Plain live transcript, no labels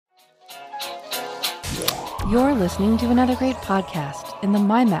You're listening to another great podcast in the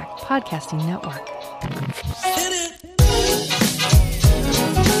MyMac Podcasting Network.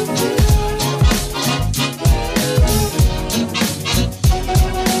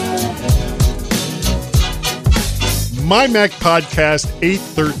 MyMac Podcast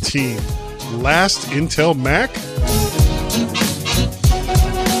 813. Last Intel Mac?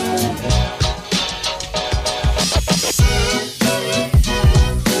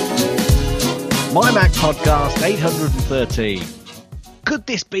 MyMac Podcast 813. Could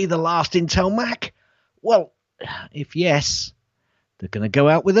this be the last Intel Mac? Well, if yes, they're going to go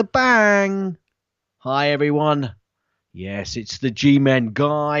out with a bang. Hi, everyone. Yes, it's the G-Men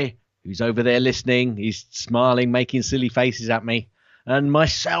guy who's over there listening. He's smiling, making silly faces at me. And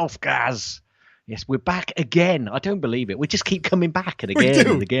myself, Gaz. Yes, we're back again. I don't believe it. We just keep coming back and again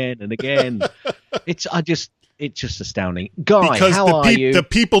and again and again. It's just astounding. Guy, because how are you? The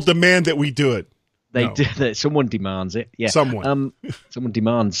people demand that we do it. Someone demands it. Yeah. Someone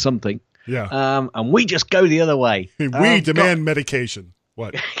demands something. Yeah. And we just go the other way. We demand medication.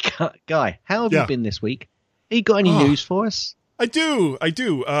 What? Guy, how have you been this week? Have you got any news for us? I do.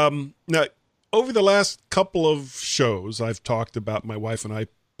 Now, over the last couple of shows, I've talked about my wife and I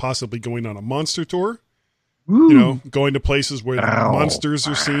possibly going on a monster tour. Ooh. You know, going to places where the monsters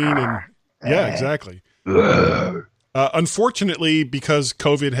are seen. And yeah, exactly. Unfortunately, because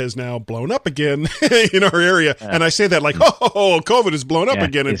COVID has now blown up again in our area, and I say that like, COVID has blown up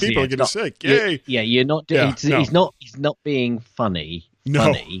again, and people are getting sick. Yay! You're not. He's not being funny.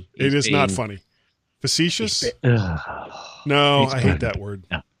 No, funny. It is not funny. Facetious? No, I hate that word.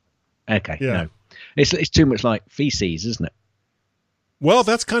 No. Okay, no, it's too much like feces, isn't it? Well,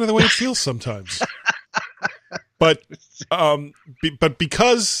 that's kind of the way it feels sometimes. but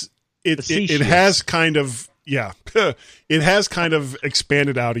because it has kind of. Yeah, it has kind of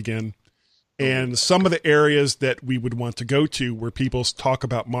expanded out again. And some of the areas that we would want to go to where people talk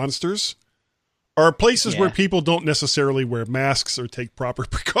about monsters are places where people don't necessarily wear masks or take proper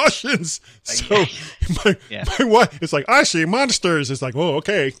precautions. So my wife, it's like, I see monsters. It's like, oh,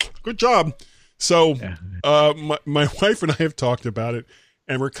 okay, good job. So my wife and I have talked about it,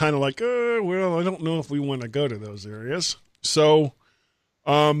 and we're kind of like, well, I don't know if we want to go to those areas. So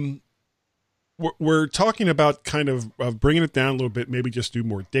we're talking about kind of bringing it down a little bit, maybe just do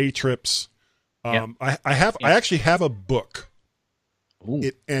more day trips. I actually have a book.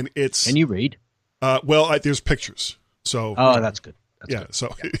 And it's... Can you read? Well, there's pictures. So that's good.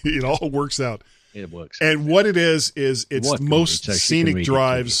 It all works out. It works. And what it is it's most scenic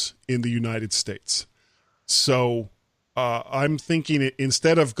drives in the United States. So I'm thinking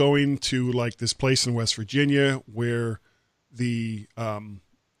instead of going to like this place in West Virginia where the...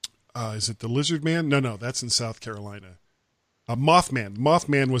 is it the Lizard Man? No, that's in South Carolina. Mothman.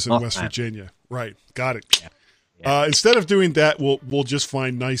 Mothman was in West Virginia. Right. Got it. Yeah. Instead of doing that, we'll just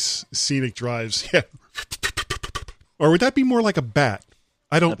find nice scenic drives. Yeah. Or would that be more like a bat?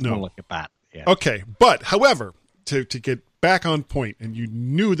 I don't know. More like a bat. Yeah. Okay. But, however, to get back on point, and you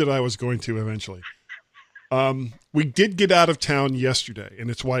knew that I was going to eventually, we did get out of town yesterday, and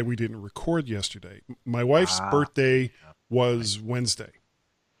it's why we didn't record yesterday. My wife's birthday was Wednesday.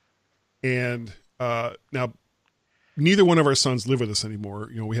 And now, neither one of our sons live with us anymore.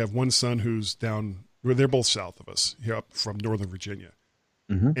 You know, we have one son who's down. They're both south of us, here up from Northern Virginia.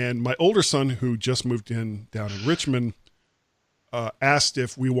 Mm-hmm. And my older son, who just moved in down in Richmond, asked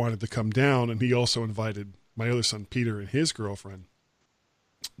if we wanted to come down, and he also invited my other son, Peter, and his girlfriend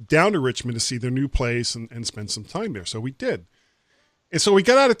down to Richmond to see their new place and spend some time there. So we did. And so we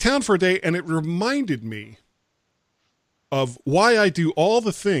got out of town for a day, and it reminded me of why I do all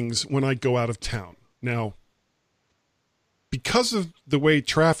the things when I go out of town. Now, because of the way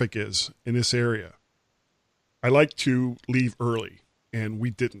traffic is in this area, I like to leave early, and we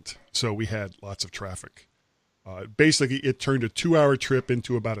didn't. So we had lots of traffic. Basically, it turned a 2-hour trip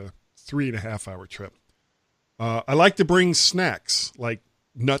into about a 3.5-hour trip. I like to bring snacks like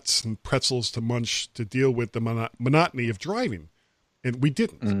nuts and pretzels to munch to deal with the monotony of driving, and we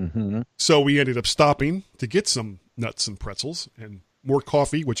didn't. Mm-hmm. So we ended up stopping to get some nuts and pretzels and more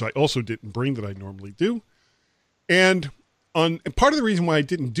coffee, which I also didn't bring that I normally do. And part of the reason why I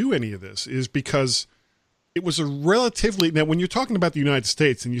didn't do any of this is because it was a relatively... Now, when you're talking about the United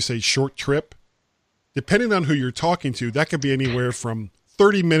States and you say short trip, depending on who you're talking to, that could be anywhere from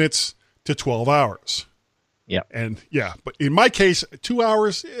 30 minutes to 12 hours. Yeah. And but in my case, 2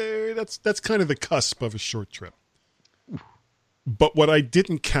 hours, that's kind of the cusp of a short trip. But what I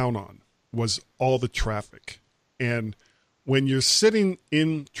didn't count on was all the traffic. And when you're sitting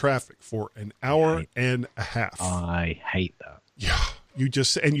in traffic for an hour and a half. I hate that. Yeah.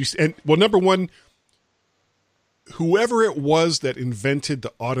 Well, number one, whoever it was that invented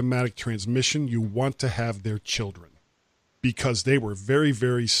the automatic transmission, you want to have their children because they were very,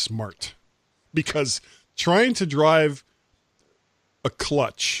 very smart. Because trying to drive a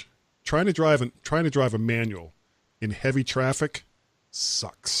clutch, trying to drive a manual in heavy traffic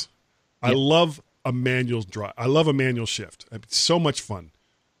sucks. Yep. I love a manual drive. I love a manual shift. It's so much fun.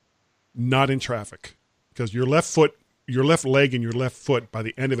 Not in traffic, because your left leg and your left foot, by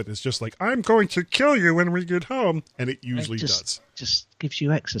the end of it, is just like, I'm going to kill you when we get home. And it usually does. Just gives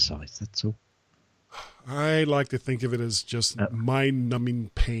you exercise, that's all. I like to think of it as just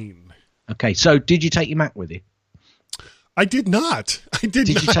mind-numbing pain. Okay, so did you take your Mac with you? I did not. Did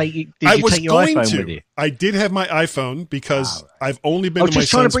you take your iPhone with you? I did have my iPhone because I've only been to my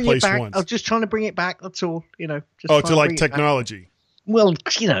son's place once. I was just trying to bring it back, that's all. To like technology. Well,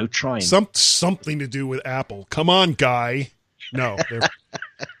 trying. Something to do with Apple. Come on, guy. No.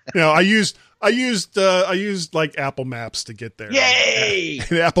 I used like Apple Maps to get there. Yay!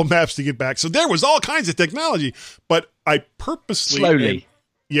 And Apple Maps to get back. So there was all kinds of technology, but I purposely slowly.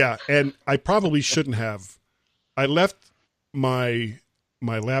 And I probably shouldn't have. I left my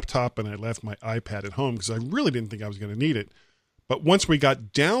laptop and I left my iPad at home because I really didn't think I was going to need it. But once we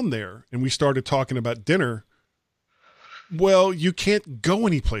got down there and we started talking about dinner, well, you can't go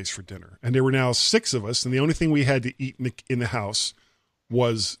anyplace for dinner. And there were now 6 of us, and the only thing we had to eat in the house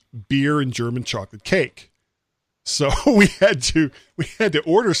was beer and German chocolate cake. So we had to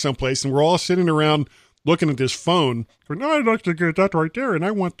order someplace, and we're all sitting around looking at this phone, going, "No, I'd like to get that right there, and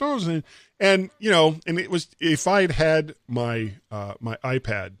I want those." And it was, if I had my my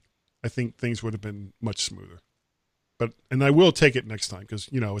iPad, I think things would have been much smoother. And I will take it next time because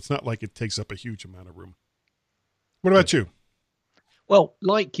it's not like it takes up a huge amount of room. What about you? Well,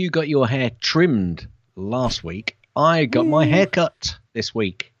 like you got your hair trimmed last week, I got my hair cut this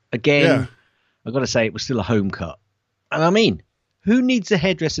week. Again, I've got to say it was still a home cut. And I mean, who needs the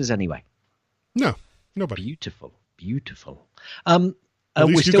hairdressers anyway? No, nobody. Beautiful. At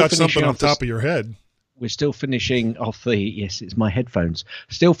least you got something on top of your head. We're still finishing off it's my headphones.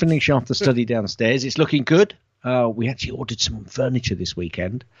 Still finishing off the study downstairs. It's looking good. We actually ordered some furniture this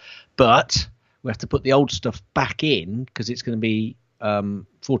weekend, but we have to put the old stuff back in because it's going to be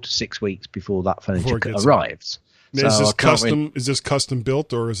 4 to 6 weeks before that furniture arrives. So is this custom? Is this custom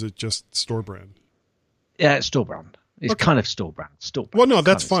built or is it just store brand? Yeah, it's store brand. It's kind of store brand. Well, no,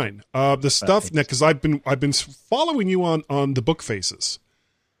 that's fine. The stuff, because I've been following you on the book faces,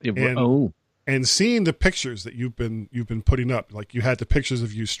 and seeing the pictures that you've been putting up. Like you had the pictures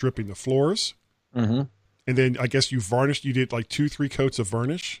of you stripping the floors, and then I guess you varnished. You did like 2-3 coats of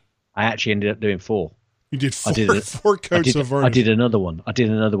varnish. I actually ended up doing 4. You did 4 coats of varnish. I did another one,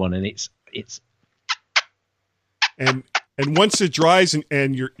 and it's. And once it dries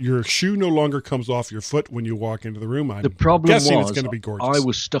and your shoe no longer comes off your foot when you walk into the room, the problem was it's going to be gorgeous. I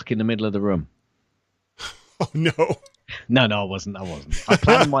was stuck in the middle of the room. Oh no! No, I wasn't. I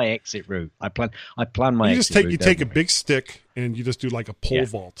planned my exit route. I planned my exit route. You take a big stick and you just do like a pole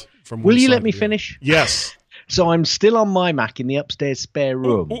vault from. Will you let me finish? Yes. So I'm still on my Mac in the upstairs spare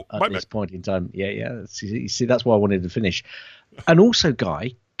room at this point in time. Yeah. See, that's why I wanted to finish. And also,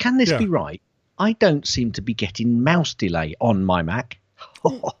 Guy, can this be right? I don't seem to be getting mouse delay on my Mac.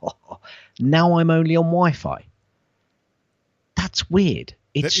 Now I'm only on Wi-Fi. That's weird.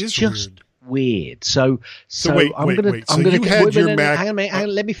 It's just weird. So wait, I'm gonna. Wait. So you had your Mac. Hang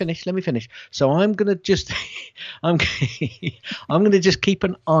on, let me finish. So I'm gonna just, I'm gonna just keep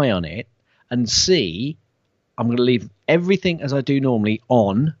an eye on it and see. I'm going to leave everything as I do normally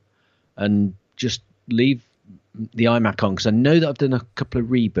on and just leave the iMac on because I know that I've done a couple of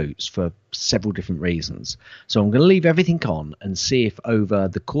reboots for several different reasons. So I'm going to leave everything on and see if over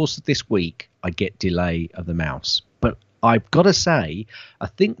the course of this week I get delay of the mouse. But I've got to say, I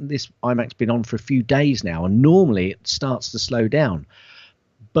think this iMac's been on for a few days now and normally it starts to slow down,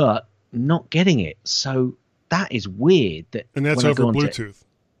 but not getting it. So that is weird. And that's over Bluetooth.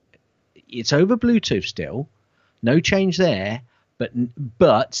 It's over Bluetooth still. No change there,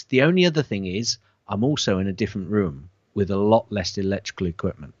 but the only other thing is I'm also in a different room with a lot less electrical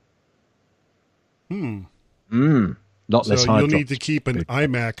equipment. Lot less. So you'll need to keep an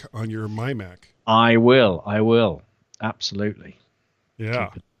iMac on your MyMac. I will. Absolutely.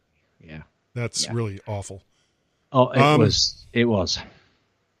 Yeah. Yeah. That's really awful. Oh, it was.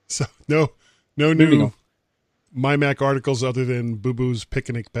 So no new MyMac articles other than Boo Boo's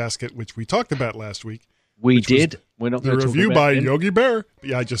picnic basket, which we talked about last week. We're not the review by Yogi Bear.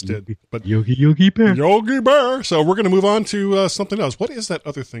 Yeah, I just did. But Yogi Bear. Yogi Bear. So we're going to move on to something else. What is that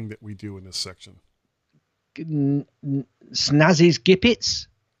other thing that we do in this section? Snazzy's Gippets.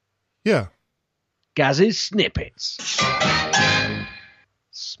 Yeah. Gaz's snippets.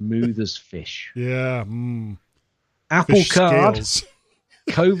 Smooth as fish. Yeah. Apple Fish Card. scales.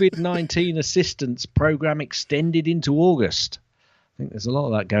 COVID-19 assistance program extended into August. I think there's a lot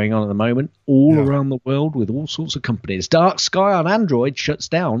of that going on at the moment all around the world with all sorts of companies. Dark Sky on Android shuts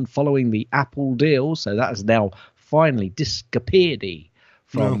down following the Apple deal, so that has now finally disappeared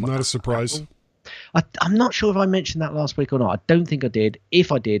from not a surprise. Apple. I'm not sure if I mentioned that last week or not. I don't think I did.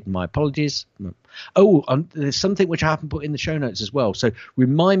 If I did, my apologies. There's something which I haven't put in the show notes as well. So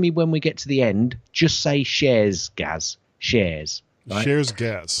remind me when we get to the end. Just say shares, Gaz. Shares. Right? Shares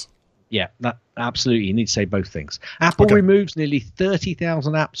gas. Yeah, that absolutely. You need to say both things. Apple removes nearly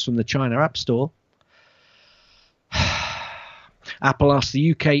 30,000 apps from the China App Store. Apple asked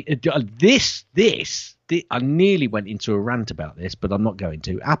the UK. I nearly went into a rant about this, but I'm not going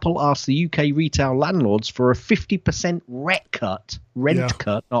to. Apple asked the UK retail landlords for a 50% rent cut,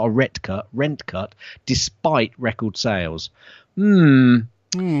 not a rent cut, despite record sales.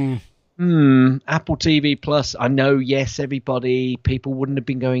 Apple TV Plus. I know, yes, everybody, people wouldn't have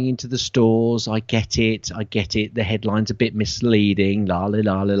been going into the stores. I get it. The headline's a bit misleading,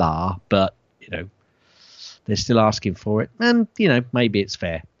 but, they're still asking for it. And, maybe it's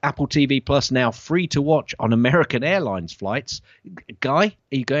fair. Apple TV Plus now free to watch on American Airlines flights. Guy, are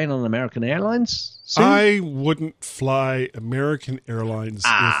you going on American Airlines soon? I wouldn't fly American Airlines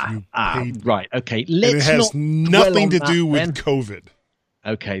if you paid. Right, okay. Let's it has nothing to do with COVID.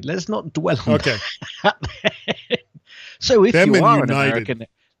 Okay, let's not dwell on that. So if you are an American...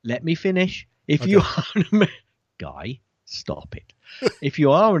 Let me finish. If you are an Guy, stop it. If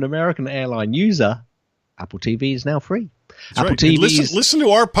you are an American airline user, Apple TV is now free. That's Apple TV. Listen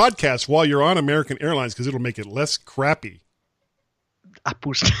to our podcast while you're on American Airlines because it'll make it less crappy.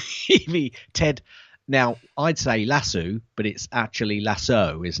 Apple TV, Ted. Now, I'd say lasso, but it's actually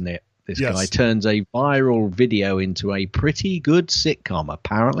lasso, isn't it? This guy turns a viral video into a pretty good sitcom,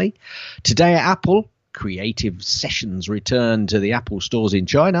 apparently. Today at Apple, creative sessions return to the Apple stores in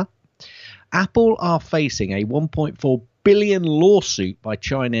China. Apple are facing a $1.4 billion lawsuit by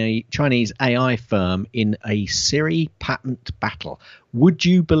Chinese AI firm in a Siri patent battle. Would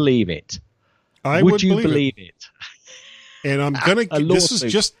you believe it? I would believe it. And I'm gonna. This is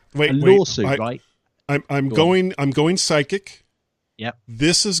just lawsuit, right? I'm going psychic. Yep.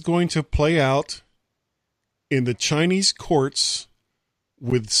 This is going to play out in the Chinese courts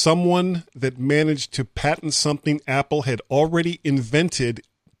with someone that managed to patent something Apple had already invented,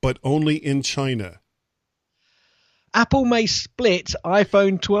 but only in China. Apple may split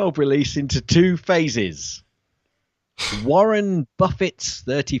iPhone 12 release into two phases. Warren Buffett's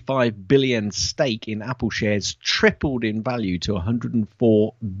 $35 billion stake in Apple shares tripled in value to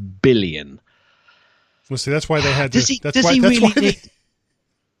 $104 billion. Well, see, that's why they had Does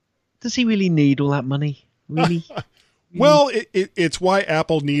he really need all that money? Really? Well, it's why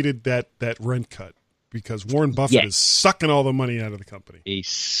Apple needed that rent cut, because Warren Buffett is sucking all the money out of the company. He's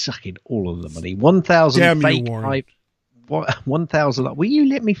sucking all of the money. 1,000 fake Warren. 1,000. Will you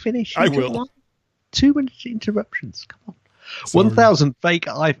let me finish? I will. 2 minutes interruptions. Come on. 1,000 fake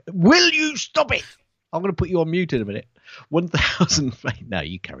iPhone. Will you stop it? I'm going to put you on mute in a minute. 1,000 fake. No,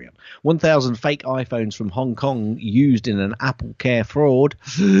 you carry on. 1,000 fake iPhones from Hong Kong used in an Apple Care fraud.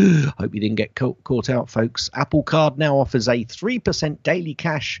 Hope you didn't get caught out, folks. Apple Card now offers a 3% daily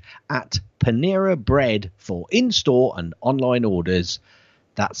cash at Panera Bread for in-store and online orders.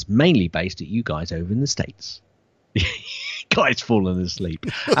 That's mainly based at you guys over in the States. Guys falling asleep.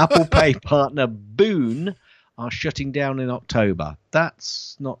 Apple Pay partner Boon are shutting down in October.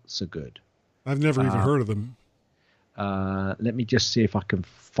 That's not so good. I've never even heard of them. Let me just see if I can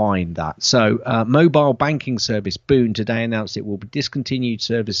find that. So mobile banking service Boon today announced it will be discontinued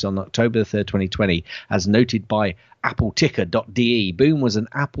service on October 3rd, 2020, as noted by appleticker.de. Boon was an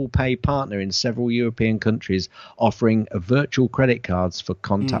Apple Pay partner in several European countries, offering virtual credit cards for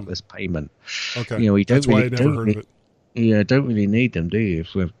contactless payment. Okay, that's why I never heard of it. Yeah, don't really need them, do you?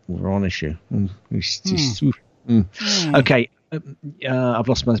 If we're honest here. Okay. I've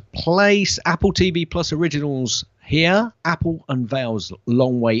lost my place. Apple TV Plus originals here. Apple unveils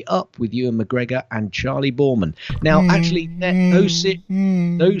Long Way Up with Ewan McGregor and Charlie Borman. Now, actually,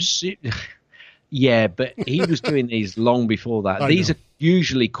 yeah, but he was doing these long before that. These are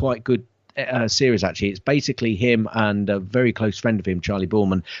usually quite good series, actually. It's basically him and a very close friend of him, Charlie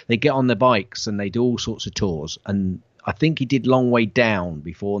Borman. They get on their bikes and they do all sorts of tours. And I think he did Long Way Down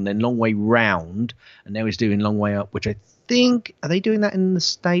before, and then Long Way Round, and now he's doing Long Way Up, which I think, are they doing that in the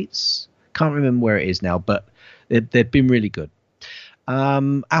States? Can't remember where it is now, but they've been really good.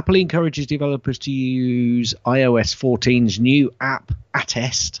 Apple encourages developers to use iOS 14's new app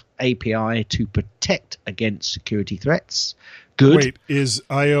Attest API to protect against security threats. Good. Wait, is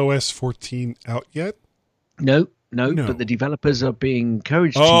iOS 14 out yet? No, but the developers are being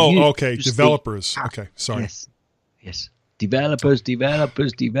encouraged to use. Oh, okay. Developers. Okay, sorry. Yes. Developers.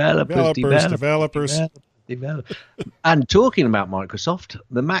 And talking about Microsoft,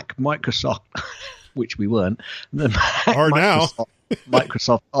 the Mac Microsoft, which we weren't, the Mac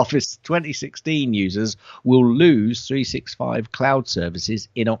Microsoft Office 2016 users will lose 365 cloud services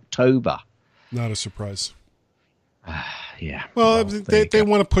in October. Not a surprise. Yeah. Well, they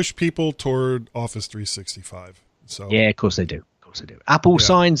want to push people toward Office 365. So yeah, of course they do. Apple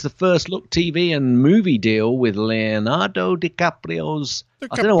signs the First Look TV and movie deal with Leonardo DiCaprio's.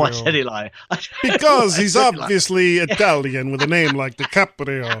 I don't know why I said it like because he's obviously Italian with a name like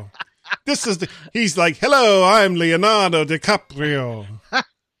DiCaprio. He's like, hello, I'm Leonardo DiCaprio.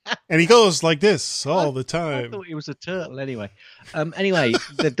 And he goes like this all the time. I thought he was a turtle anyway. Anyway,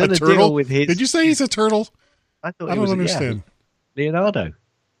 they've done a deal with his. Did you say he's a turtle? I don't understand. Leonardo.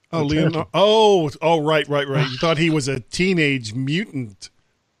 Oh, Leonardo. Oh, right. You thought he was a teenage mutant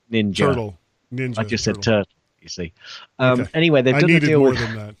ninja. Turtle. Ninja. I just turtle. said turtle, you see. Okay. Anyway, they've done a deal more with.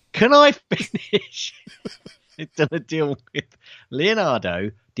 Than that. Can I finish? They've done a deal with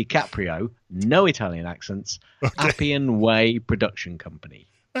Leonardo DiCaprio, no Italian accents, Appian Way Production Company.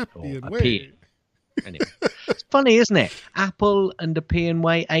 Appian Way. Anyway, it's funny, isn't it? Apple and Appian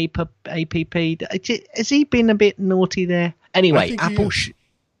Way APP. Has he been a bit naughty there? Anyway, Apple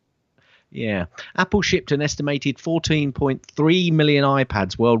shipped an estimated 14.3 million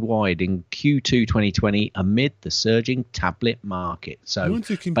iPads worldwide in Q2 2020 amid the surging tablet market. So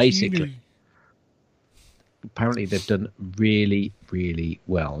basically, apparently they've done really, really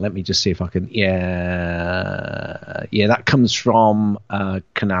well. Let me just see if I can. Yeah, that comes from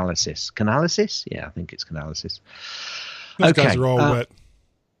Canalys. Canalys? Yeah, I think it's Canalys. Those guys are all wet.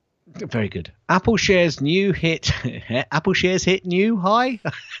 Very good. Apple shares hit new high?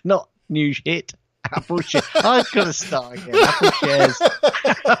 Not new hit. Apple shares. I've got to start again. Apple shares.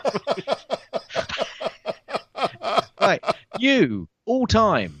 Right. New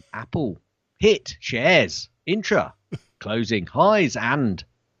all-time Apple hit shares intra closing highs and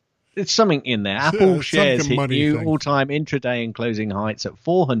it's something in there. Apple shares hit new all-time intraday and closing heights at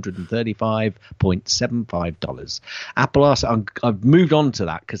 $435.75. Apple I've moved on to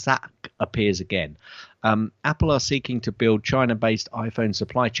that because that appears again. Apple are seeking to build China-based iPhone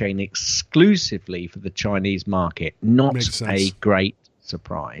supply chain exclusively for the Chinese market. Not a great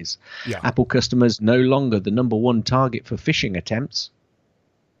surprise. Yeah. Apple customers no longer the number one target for phishing attempts.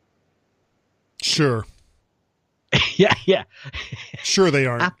 Sure. Yeah. Sure they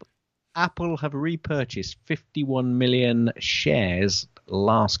aren't. Apple have repurchased 51 million shares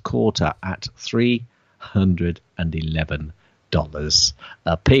last quarter at $311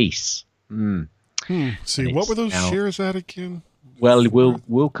 a piece. See, what were those shares at again? Well,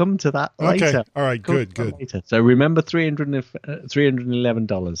 we'll come to that later. Okay. All right. Good. Later. So remember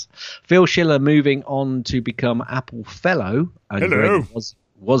 $311. Phil Schiller moving on to become Apple Fellow. And hello. Greg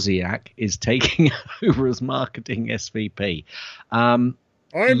Wozniak is taking over as marketing SVP. I'm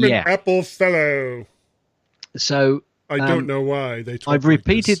an Apple Fellow. So I don't know why they. I've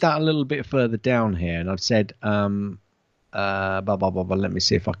repeated that a little bit further down here, and I've said, blah, blah, blah, blah. Let me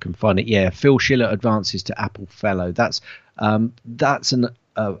see if I can find it. Yeah, Phil Schiller advances to Apple Fellow. That's a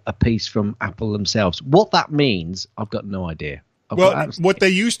piece from Apple themselves. What that means, I've got no idea. What they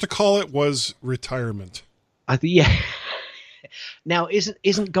used to call it was retirement. I think, yeah. Now,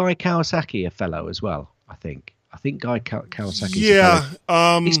 isn't Guy Kawasaki a fellow as well? I think Guy Kawasaki. Yeah,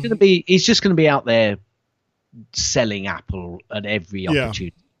 he's just going to be out there selling Apple at every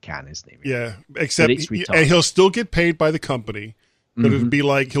opportunity he can, isn't he? Really? Yeah, except and he'll still get paid by the company, but it'll be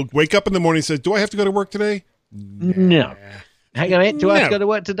like he'll wake up in the morning and says, "Do I have to go to work today?" No. Hang on a minute. Do I have to go to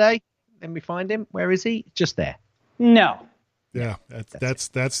work today? Let me find him. Where is he? Just there. No. Yeah, that's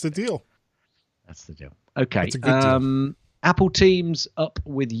the deal. That's the deal. Okay. That's a good deal. Apple teams up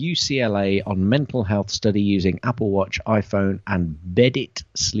with UCLA on mental health study using Apple Watch, iPhone, and Bedit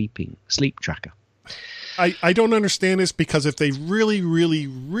sleep tracker. I don't understand this because if they really, really,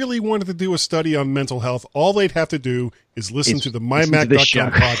 really wanted to do a study on mental health, all they'd have to do is listen to the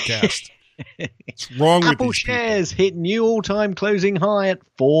MyMac.com podcast. What's wrong with Apple shares hit new all-time closing high at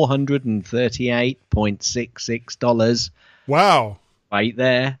 $438.66. Wow. Wait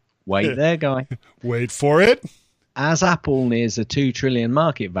there, guy. Wait for it. As Apple nears a $2 trillion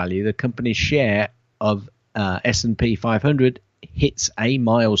market value, the company's share of S&P 500 hits a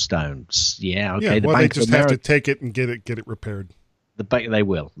milestone. Yeah, okay. Yeah, they just have to take it and get it repaired. They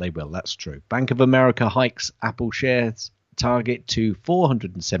will. That's true. Bank of America hikes Apple shares target to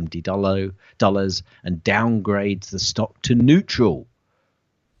 $470 and downgrades the stock to neutral.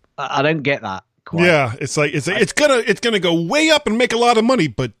 I don't get that. Quite. Yeah, it's like it's gonna go way up and make a lot of money,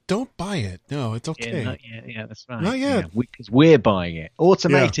 but don't buy it. No, it's okay. Yeah, that's right. Not yet. Because we're buying it.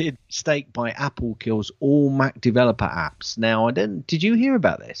 Automated stake by Apple kills all Mac developer apps. Now, did you hear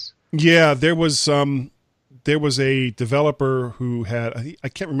about this? Yeah, there was a developer who had, I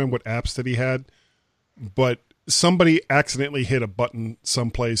can't remember what apps that he had, but somebody accidentally hit a button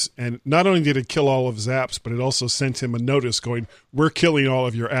someplace, and not only did it kill all of his apps, but it also sent him a notice going, "We're killing all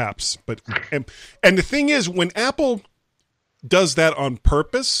of your apps." And the thing is, when Apple does that on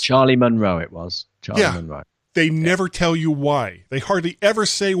purpose, Charlie Munro it was. Munro. They never tell you why. They hardly ever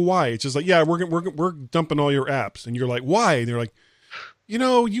say why. It's just like, "Yeah, we're dumping all your apps," and you're like, "Why?" And they're like,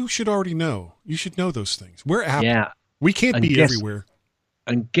 "You should already know. You should know those things. We're Apple. Yeah. We can't be everywhere."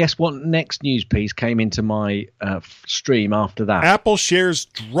 And guess what next news piece came into my stream after that? Apple shares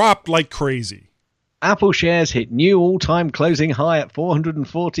dropped like crazy. Apple shares hit new all-time closing high at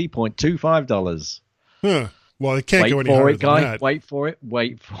 $440.25. Huh. Well, it can't go any higher than that. Wait for it.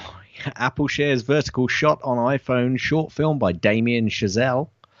 Apple shares vertical shot on iPhone short film by Damien Chazelle.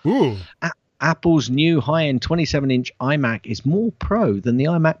 Ooh. Apple's new high-end 27-inch iMac is more pro than the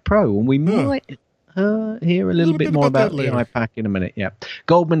iMac Pro, and we might hear a little bit more about the iPad in a minute. Yeah,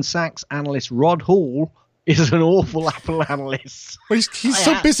 Goldman Sachs analyst Rod Hall is an awful Apple analyst. Well, he's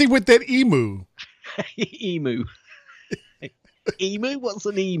so busy with that emu. Emu. Emu? What's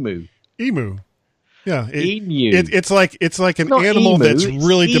an emu? Emu. Yeah, emu. It's like an not animal emu, that's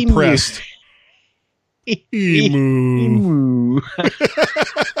really emu. depressed. Emu.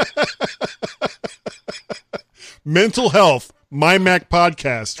 Mental health. My Mac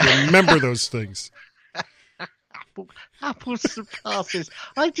podcast. Remember those things. Apple surpasses.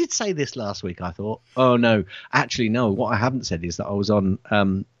 I did say this last week. I thought, oh no, actually no. What I haven't said is that I was on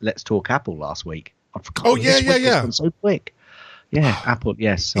Let's Talk Apple last week. I forgot. Oh yeah. So quick. Yeah, Apple.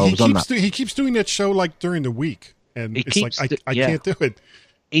 Yes, I was on that. He keeps doing that show like during the week, and it's like I can't do it.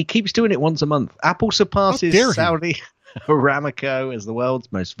 He keeps doing it once a month. Apple surpasses Saudi Aramco as the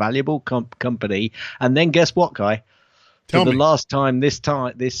world's most valuable company, and then guess what, Guy? Tell me. The last time this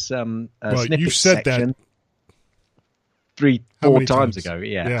well, snippet you said section, that 4 times ago.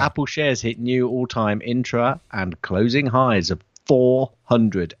 Yeah, Apple shares hit new all-time intra and closing highs of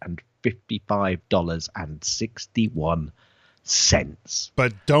 $455.61.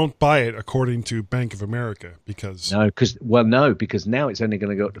 But don't buy it according to Bank of America because because now it's only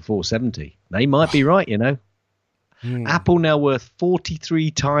going to go up to 470. They might be right, Apple now worth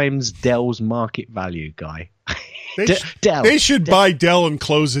 43 times Dell's market value, Guy. They should buy Dell and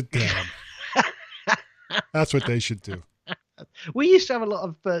close it down. That's what they should do. We used to have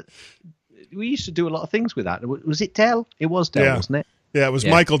we used to do a lot of things with that. Was it Dell? It was Dell, wasn't it? Yeah, it was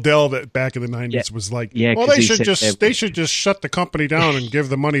Michael Dell that back in the 90s was like, well, they should just shut the company down and give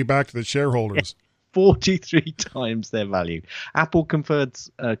the money back to the shareholders. 43 times their value. Apple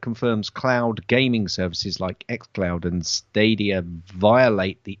confirms cloud gaming services like xCloud and Stadia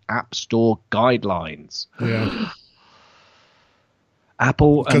violate the App Store guidelines. Yeah.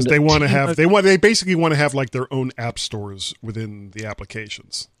 Apple because they want to have they basically want to have like their own app stores within the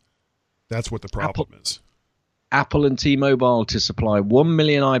applications. That's what the problem is. Apple and T-Mobile to supply 1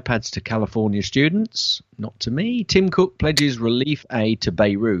 million iPads to California students. Not to me. Tim Cook pledges relief aid to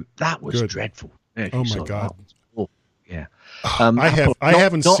Beirut. That was dreadful. Oh my God. Yeah. I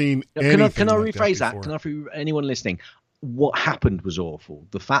haven't seen anything. Can I rephrase that? Can I, for anyone listening, what happened was awful.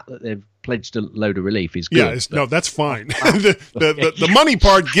 The fact that they've pledged a load of relief is good. Yeah, that's fine. the money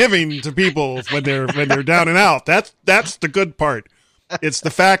part giving to people when they're down and out, that's the good part. It's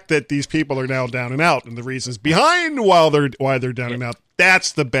the fact that these people are now down and out, and the reasons behind why they're down and out.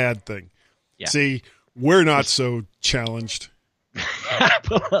 That's the bad thing. Yeah. See, we're not so challenged.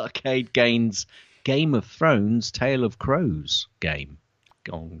 Apple Arcade gains Game of Thrones Tale of Crows game.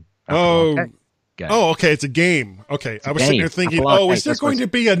 Okay. It's a game. Okay, I was sitting there thinking, is there going to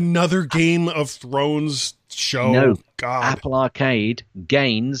be another Game of Thrones show? No. God. Apple Arcade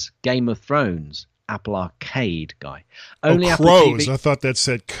gains Game of Thrones. Apple Arcade, Guy. Only Apple Crows. TV. I thought that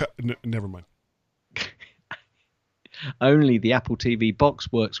said. Never mind. Only the Apple TV box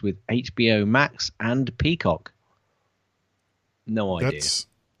works with HBO Max and Peacock. No idea.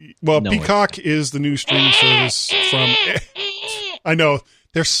 Peacock is the new streaming service from. I know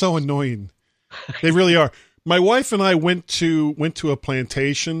they're so annoying. They really are. My wife and I went to a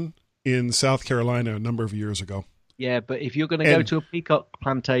plantation in South Carolina a number of years ago. Yeah, but if you're going to go to a peacock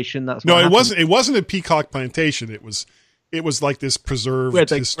plantation, that's no. It wasn't a peacock plantation. It was it was like this preserved Where'd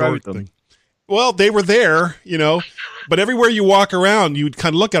they historic throw them? thing. Well, they were there, but everywhere you walk around, you'd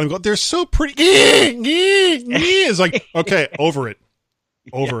kind of look at them and go, they're so pretty. It's like, okay, over it.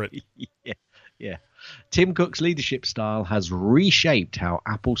 Yeah. Tim Cook's leadership style has reshaped how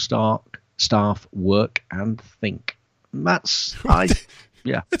Apple staff work and think. It's kind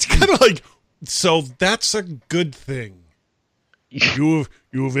of like, so that's a good thing. You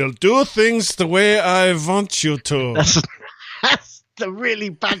will do things the way I want you to. That's the really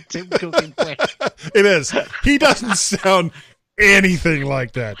bad Tim Cook impression. It is. He doesn't sound anything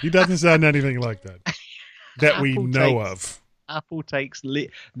like that. That we know of. Apple takes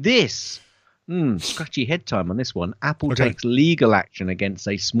scratchy head time on this one. Apple Okay. takes legal action against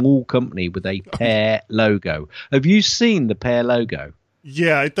a small company with a Pear logo. Have you seen the Pear logo?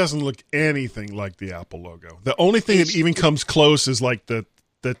 Yeah, it doesn't look anything like the Apple logo. The only thing that even comes close is like the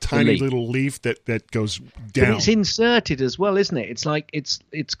tiny leaf. little leaf that goes But down. it's inserted as well, isn't it? It's like it's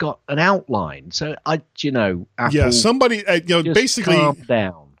got an outline. So Apple. Yeah, somebody, just basically, calm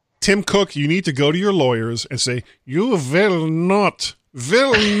down. Tim Cook, you need to go to your lawyers and say, you will not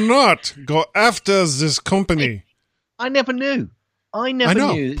go after this company. I never knew. I know.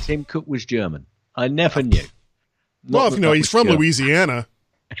 never knew that Tim Cook was German. I never knew. Well, Not if that he's was from German. Louisiana.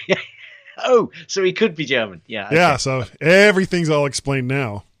 Oh, so he could be German. Yeah. Okay. Yeah, so everything's all explained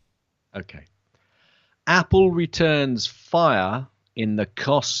now. Okay. Apple returns fire in the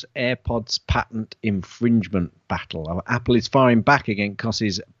Koss AirPods patent infringement battle. Apple is firing back against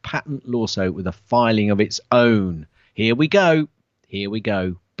Koss's patent lawsuit with a filing of its own. Here we go.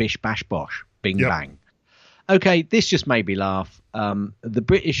 Bish, bash, bosh. Bing, Yep. bang. Okay, this just made me laugh. The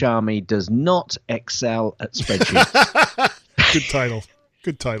British Army does not excel at spreadsheets.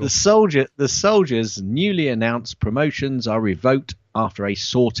 Good title. The soldiers' newly announced promotions are revoked after a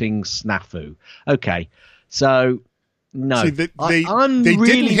sorting snafu. Okay, so no, See, I'm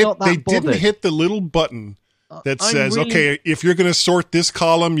really not that they bothered. didn't hit the little button that I'm says, really- okay, if you're going to sort this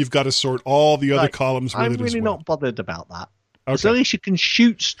column, you've got to sort all the other Like, columns with I'm it as really well. not bothered about that. As Okay. long as you can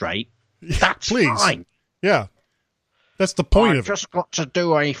shoot straight, that's Please. fine. Yeah. That's the point I've of it. just got to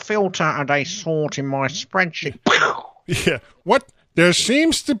do a filter and a sort in my spreadsheet. Yeah. What? There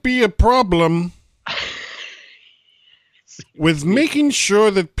seems to be a problem with making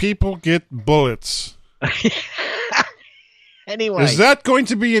sure that people get bullets. Anyway, Is that going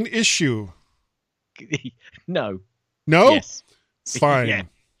to be an issue? no. No? Yes. Fine.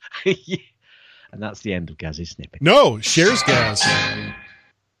 Yeah. And that's the end of Gaz's snippet. No, shares gas.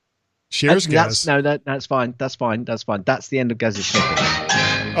 Shares gas. That's fine. That's the end of Gaz's snippet.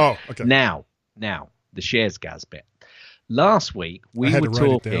 Oh, okay. Now, the shares Gaz bit. Last week we I had were to write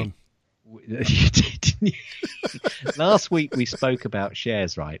it talking. down. You did, didn't you? Last week we spoke about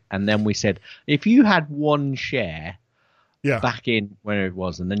shares, right? And then we said if you had one share Yeah. back in where it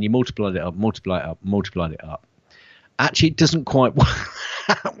was, and then you multiplied it up. Actually, it doesn't quite work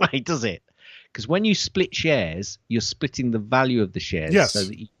that way, does it? Because when you split shares, you're splitting the value of the shares, Yes. so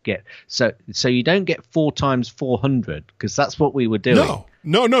that you get so you don't get 4 times 400, because that's what we were doing.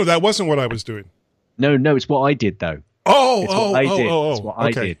 No, that wasn't what I was doing. No, it's what I did though. Oh, It's what I did. oh, It's what I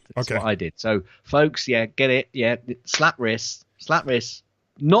okay, did. It's okay. what I did. So, folks, yeah, get it. Yeah, slap wrists.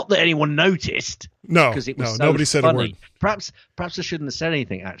 Not that anyone noticed. No, Because it was so nobody said funny. a word. Perhaps I shouldn't have said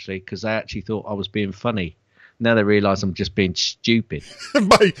anything, actually, because I actually thought I was being funny. Now they realise I'm just being stupid.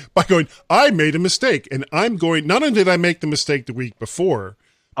 by going, I made a mistake, and I'm going. Not only did I make the mistake the week before,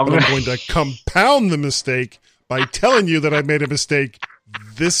 but I'm going to compound the mistake by telling you that I made a mistake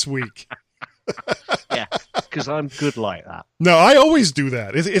this week. Yeah, because I'm good like that. No, I always do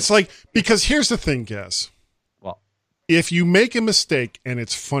that. It's like, because here's the thing, Gaz. What? If you make a mistake and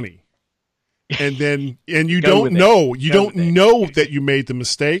it's funny, and you Go don't with it. know, you Go don't with it. know that you made the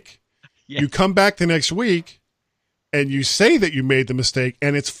mistake, Yeah. you come back the next week and you say that you made the mistake,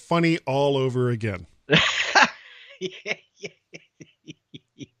 and it's funny all over again.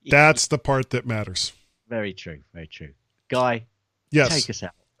 That's the part that matters. Very true. Very true. Guy, Yes. take us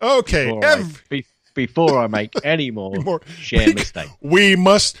out. Okay. Before I make any more share mistake. We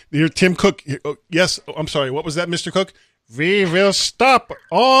must. Here, Tim Cook. Yes. I'm sorry. What was that, Mr. Cook? We will stop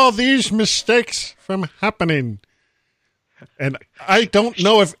all these mistakes from happening. And I don't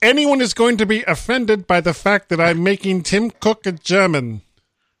know if anyone is going to be offended by the fact that I'm making Tim Cook a German.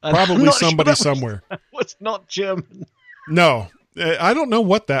 I'm Probably not sure somebody that was- somewhere. That was not German. No, I don't know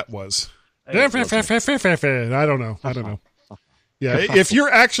what that was. I It wasn't. don't know. Yeah, if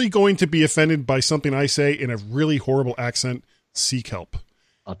you're actually going to be offended by something I say in a really horrible accent, seek help.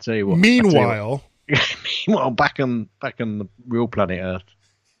 I'll tell you what. Meanwhile, back on the real planet Earth.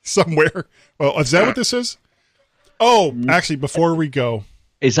 somewhere. Well, is that what this is? Oh, actually, before we go,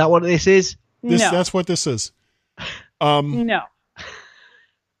 Is that what this is? that's what this is. No.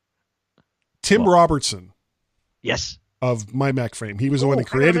 Tim Robertson Yes. of My Mac fame. He was the one that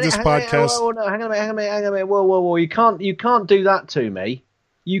created this podcast. Hang on a minute. Whoa. You can't do that to me.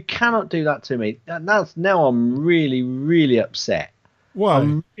 You cannot do that to me. That's now I'm really, really upset.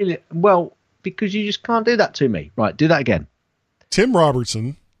 Why? Because you just can't do that to me. Right, do that again. Tim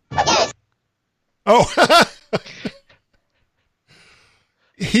Robertson. Oh.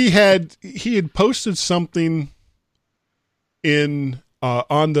 He had posted something in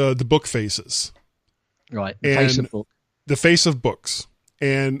on the book faces. Right, the face of books,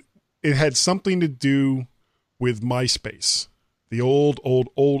 and it had something to do with MySpace, the old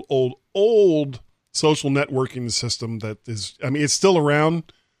social networking system that is. I mean, it's still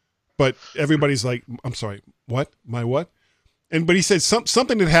around, but everybody's like, "I'm sorry, what? My what?" But he said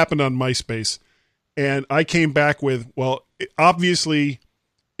something that happened on MySpace, and I came back with, "Well, obviously,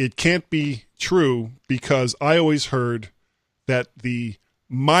 it can't be true because I always heard that the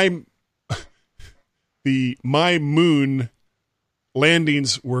my moon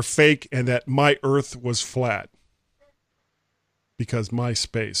landings were fake and that my Earth was flat because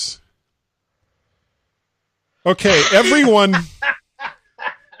MySpace." Okay, everyone.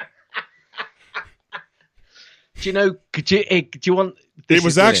 Do you want? It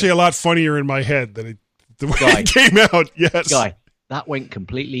was actually a lot funnier in my head than the way it came out. Yes, Guy, that went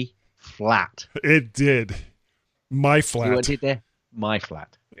completely flat. It did. My flat. You wanted there? My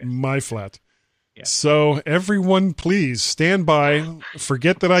flat. Yes. My flat. Yeah. So everyone, please stand by.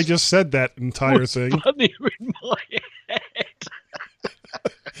 Forget that I just said that entire thing. Funnier in my head.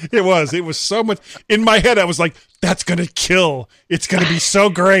 It was so much in my head. I was like, that's going to kill. It's going to be so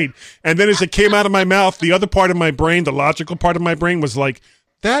great. And then as it came out of my mouth, the other part of my brain, the logical part of my brain was like,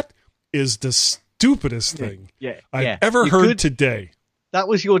 that is the stupidest thing I've ever heard today. That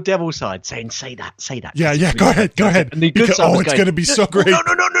was your devil side saying, say that. Yeah. Go ahead. And the good side it's going to be so great. No.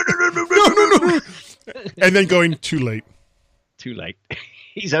 And then going, too late. Too late.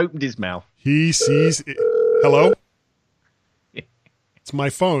 He's opened his mouth. He sees it. Hello? It's my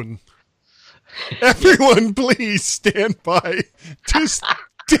phone. Everyone, please stand by. Just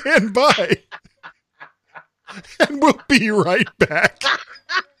stand by. And we'll be right back.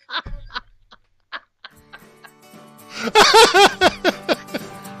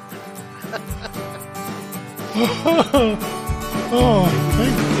 Oh,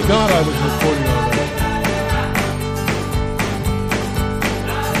 thank God I was recording all that.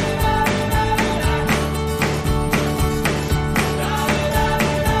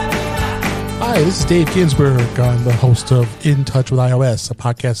 Hi, this is Dave Ginsburg. I'm the host of In Touch with iOS, a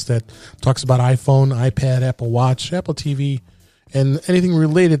podcast that talks about iPhone, iPad, Apple Watch, Apple TV, and anything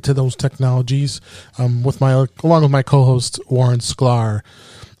related to those technologies. Along with my co-host Warren Sklar,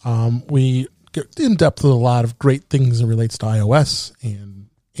 we get in depth with a lot of great things that relates to iOS and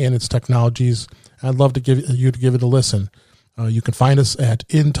its technologies. I'd love to give it a listen. You can find us at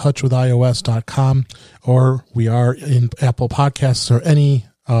intouchwithios.com, or we are in Apple Podcasts or any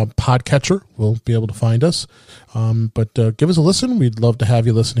podcatcher will be able to find us. But give us a listen. We'd love to have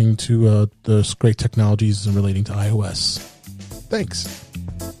you listening to the great technologies relating to iOS. Thanks.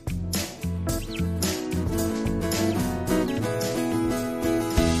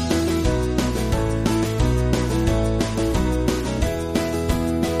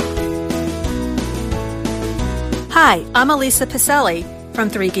 Hi, I'm Elisa Pacelli from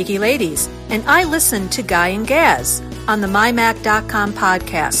Three Geeky Ladies, and I listen to Guy and Gaz on the MyMac.com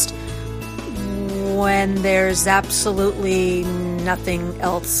podcast when there's absolutely nothing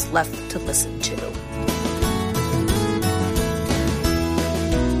else left to listen to.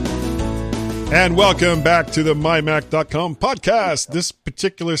 And welcome back to the MyMac.com podcast. This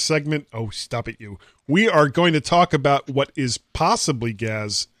particular segment, oh, stop it, you. We are going to talk about what is possibly,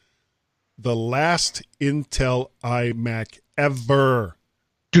 Gaz, the last Intel iMac ever.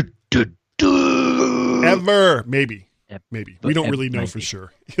 Ever. Maybe. We don't really know for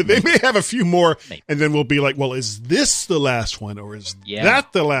sure. They may have a few more, and then we'll be like, well, is this the last one, or is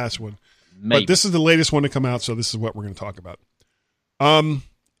that the last one? But this is the latest one to come out, so this is what we're going to talk about.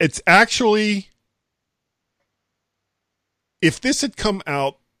 It's actually, if this had come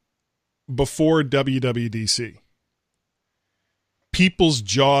out before WWDC, people's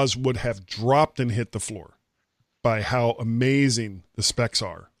jaws would have dropped and hit the floor by how amazing the specs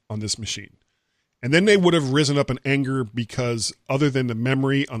are on this machine. And then they would have risen up in anger because other than the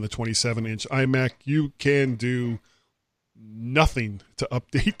memory on the 27-inch iMac, you can do nothing to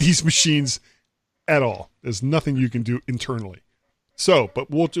update these machines at all. There's nothing you can do internally. So, but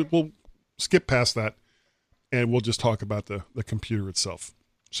we'll skip past that. and we'll just talk about the computer itself.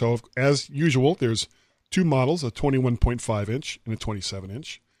 So, as usual, there's two models, a 21.5 inch and a 27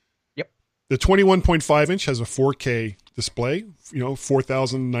 inch. Yep. The 21.5 inch has a 4K display,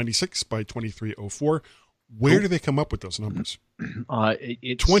 4096 by 2304. Where do they come up with those numbers?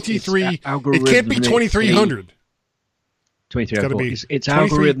 23. It can't be 2300. 2304. It's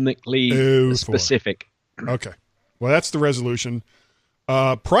algorithmically specific. Okay. Well, that's the resolution.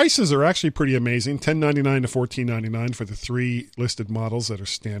 Prices are actually pretty amazing. $10.99 to $14.99 for the three listed models that are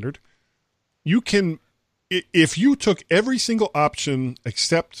standard. You can, if you took every single option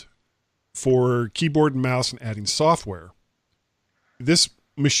except for keyboard and mouse and adding software, this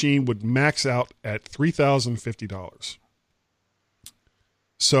machine would max out at $3,050.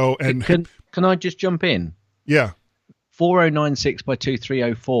 So, and can I just jump in? Yeah. 4096 by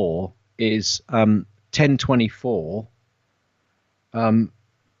 2304 is 1024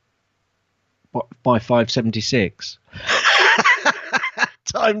 by 576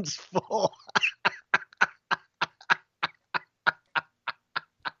 times 4.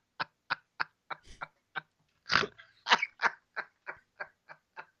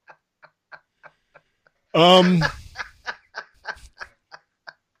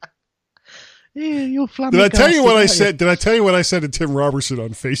 Yeah, you're Did I tell you what I said? Did I tell you what I said to Tim Robertson on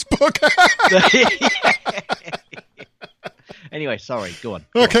Facebook? Anyway, sorry. Go on.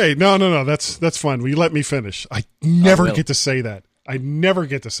 Okay, no. That's fine. Will you let me finish? I never get to say that. I never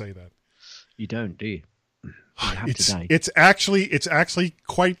get to say that. You don't, do you? Today. It's actually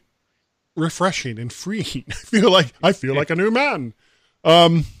quite refreshing and freeing. I feel like a new man.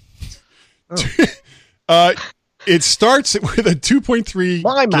 It starts with a 2.3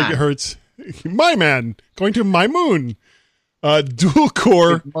 gigahertz. My man, going to my moon. Dual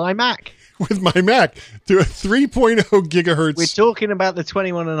core. With my Mac. With my Mac to a 3.0 gigahertz. We're talking about the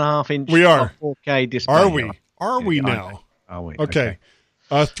 21.5 inch we are. 4K display. Are we? Are we now? Are we? Okay.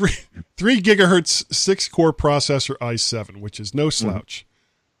 3 gigahertz 6-core processor i7, which is no slouch.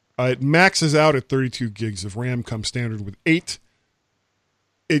 It maxes out at 32 gigs of RAM, comes standard with 8.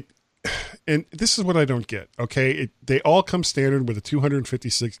 And this is what I don't get, okay? They all come standard with a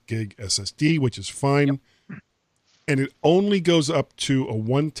 256 gig SSD, which is fine. Yep. And it only goes up to a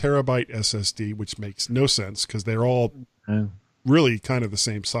 1 terabyte SSD, which makes no sense because they're all really kind of the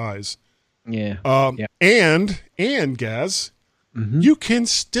same size. Yeah. And Gaz, you can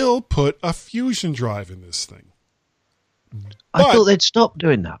still put a Fusion drive in this thing. I thought they'd stop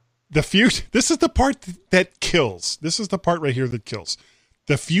doing that. This is the part that kills. This is the part right here that kills.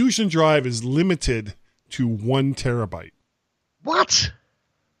 The Fusion drive is limited to 1 terabyte. What?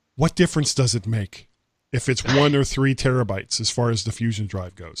 What difference does it make if it's 1 or 3 terabytes as far as the Fusion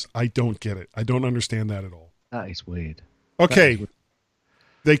drive goes? I don't get it. I don't understand that at all. That is weird. Okay.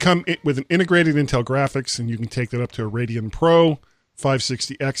 They come with an integrated Intel graphics, and you can take that up to a Radeon Pro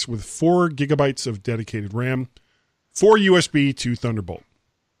 560X with 4 gigabytes of dedicated RAM, 4 USB to Thunderbolt.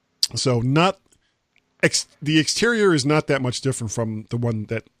 So the exterior is not that much different from the one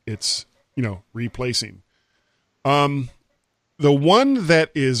that it's, replacing. The one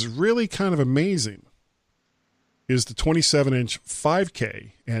that is really kind of amazing is the 27-inch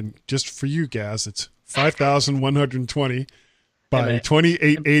 5K. And just for you, Gaz, it's 5,120 by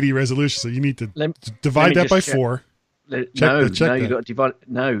 2880 resolution. So you need to divide that by 4. You've got to divide.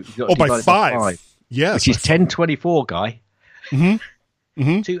 By 5. Yes. Which is 1024, guy.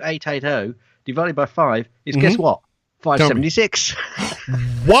 2880 divided by 5 is, guess what? 576.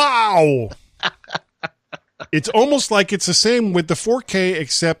 Wow. It's almost like it's the same with the 4K,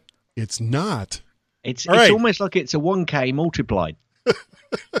 except it's not. It's almost like it's a 1K multiplied.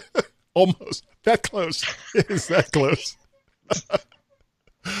 Almost. That close. It is that close.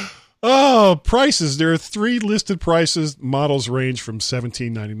 Oh, prices. There are 3 listed prices. Models range from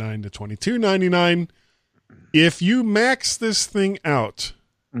 $17.99 to $22.99. If you max this thing out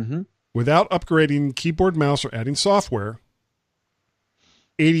without upgrading keyboard, mouse, or adding software,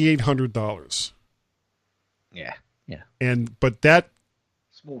 $8,800. Yeah. But that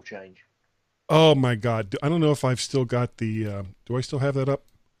small change. Oh my God! I don't know if I've still got the. Do I still have that up?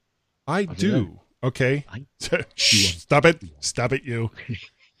 I do. Okay. Stop it! Stop it, you.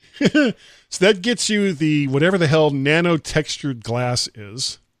 So that gets you the whatever the hell nano textured glass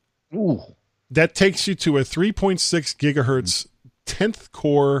is. Ooh. That takes you to a 3.6 gigahertz 10th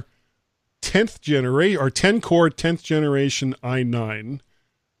core 10th generation or 10 core 10th generation i9.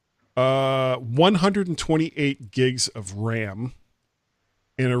 128 gigs of RAM.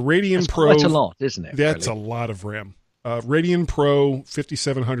 And a Radeon Pro. That's quite a lot, isn't it? That's a lot of RAM. Radeon Pro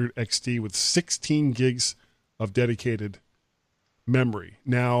 5700 XT with 16 gigs of dedicated memory.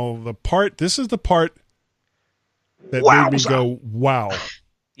 Now, this is the part that made me go, wow.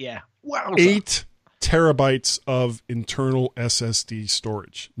 Yeah. Wow. 8 terabytes of internal SSD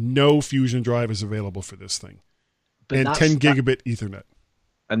storage. No Fusion drive is available for this thing. But and 10 gigabit Ethernet.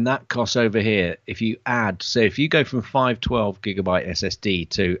 And that costs over here, if you add, so if you go from 512 gigabyte SSD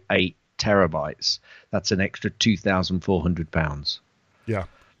to 8 terabytes, that's an extra £2,400. Yeah.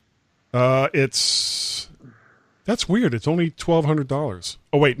 That's weird. It's only $1,200.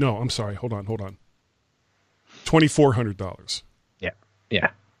 Oh, wait, no, I'm sorry. Hold on. $2,400.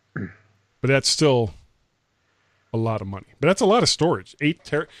 Yeah. But that's still a lot of money. But that's a lot of storage. 8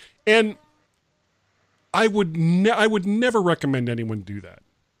 terabytes. And I would never recommend anyone do that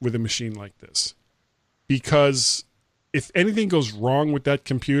with a machine like this, because if anything goes wrong with that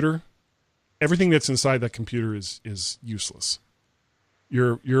computer, everything that's inside that computer is useless.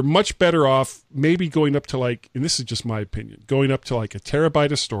 You're much better off maybe going up to, like, and this is just my opinion, going up to like a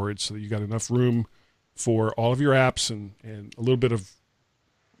terabyte of storage so that you got enough room for all of your apps and a little bit of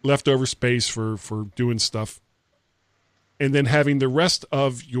leftover space for doing stuff, and then having the rest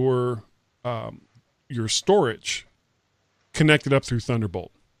of your storage connected up through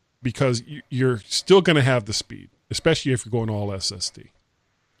Thunderbolt, because you're still going to have the speed, especially if you're going all SSD.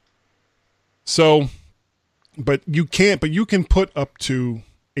 So, but you can put up to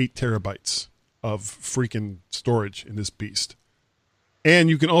 8 terabytes of freaking storage in this beast. And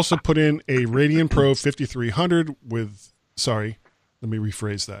you can also put in a Radeon Pro 5300 with, sorry, let me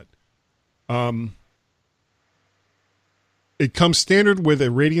rephrase that. It comes standard with a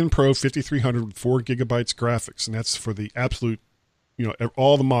Radeon Pro 5300 with 4 gigabytes graphics, and that's for the absolute,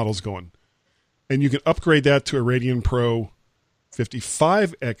 all the models going. And you can upgrade that to a Radeon Pro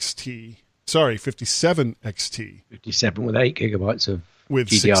 57 XT. 57 with 8 gigabytes of with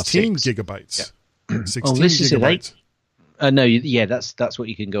GDR6. 16 gigabytes. Yeah. 16 this gigabytes. Is it 8? No, yeah, that's what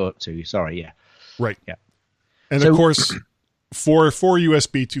you can go up to. Sorry, yeah. Right. Yeah. And of course, 4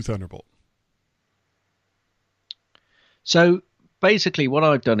 USB to Thunderbolt. So basically what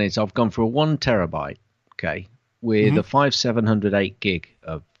I've done is I've gone for a 1 terabyte, okay, with a 5708 gig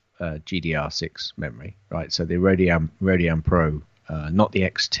of GDR6 memory, right? So the Radeon Pro, not the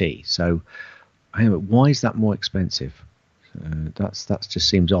XT. So why is that more expensive? That just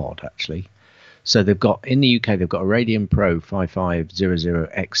seems odd, actually. So they've got, in the UK, they've got a Radeon Pro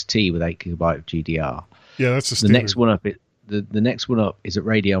 5500 XT with 8 gigabyte of GDR. Yeah, that's the standard. Next one up, the next one up is a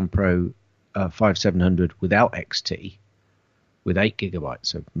Radeon Pro 5700 without XT, with 8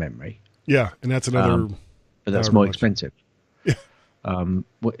 gigabytes of memory. Yeah, and that's another. But that's more expensive. Yeah. I don't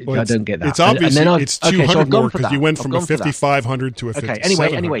get that. It's obviously it's 200 more because you went from a 5500 to a 5700.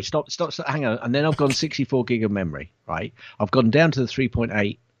 Okay. Anyway, stop. Hang on. And then I've gone 64 gig of memory. Right. I've gone down to the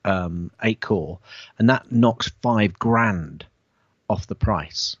 3.8 8 core, and that knocks $5,000 off the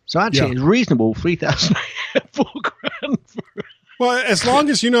price. So actually, it's reasonable. 3,000, $4,000. Well, as long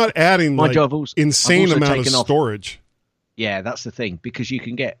as you're not adding insane amount of storage. Yeah, that's the thing, because you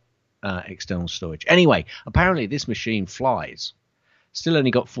can get external storage. Anyway, apparently this machine flies. Still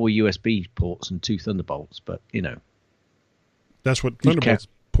only got 4 USB ports and 2 Thunderbolts, but that's what Thunderbolt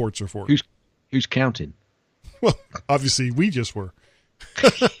ports are for. Who's counting? Well, obviously we just were.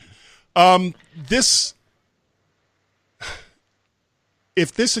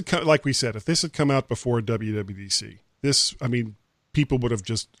 If this had come, like we said, if this had come out before WWDC, people would have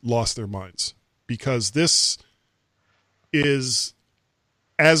just lost their minds, because this is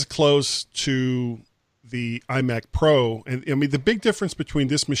as close to the iMac Pro. And the big difference between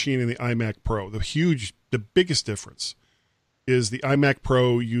this machine and the iMac Pro, the biggest difference is the iMac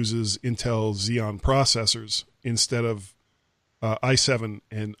Pro uses Intel Xeon processors instead of i7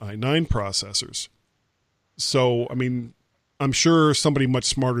 and i9 processors. So, I'm sure somebody much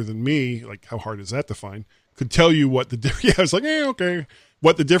smarter than me, like how hard is that to find, could tell you what I was like, okay,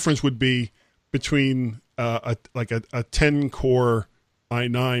 what the difference would be between a 10-core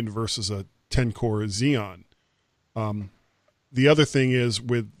i9 versus a 10-core Xeon. The other thing is,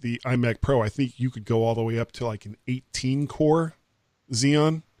 with the iMac Pro, I think you could go all the way up to like an 18-core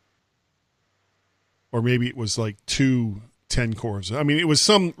Xeon, or maybe it was like 2 10 cores. It was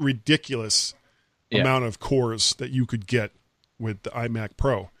some ridiculous amount of cores that you could get with the iMac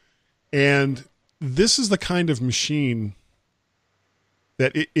Pro. And this is the kind of machine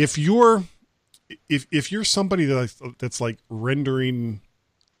that if you're somebody that's like rendering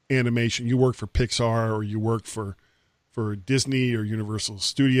animation, you work for Pixar or you work for Disney or Universal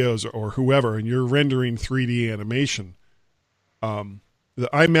Studios or whoever, and you're rendering 3D animation, the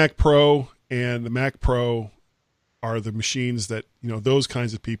iMac Pro and the Mac Pro are the machines that, those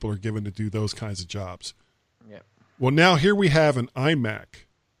kinds of people are given to do those kinds of jobs. Yep. Well, now here we have an iMac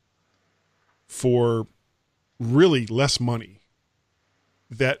for really less money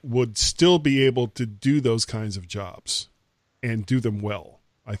that would still be able to do those kinds of jobs and do them well,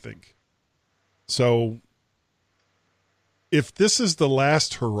 I think. So if this is the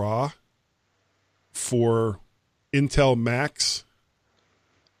last hurrah for Intel Macs,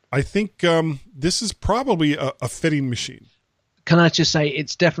 I think this is probably a fitting machine. Can I just say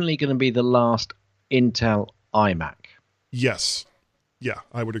it's definitely going to be the last Intel iMac? Yes. Yeah,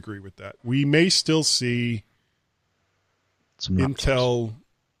 I would agree with that. We may still see Some laptops. Intel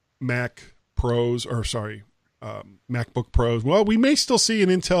Mac Pros, or sorry, MacBook Pros. Well, we may still see an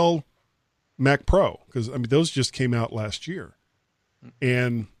Intel Mac Pro, because I mean those just came out last year.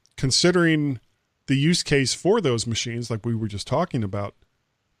 And considering the use case for those machines, like we were just talking about,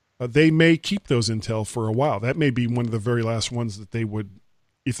 they may keep those Intel for a while. That may be one of the very last ones that they would,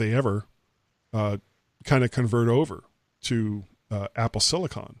 if they ever, kind of convert over to Apple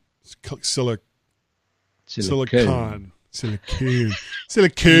Silicon. Silicon.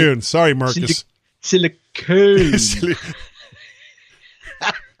 Sorry, Marcus. Silicone.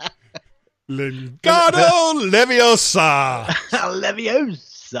 Leonardo Leviosa.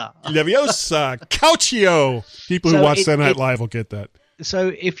 Leviosa. Couchio. People who watch Saturday Night Live will get that.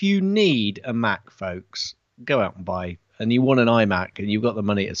 So if you need a Mac, folks, go out and buy. And you want an iMac and you've got the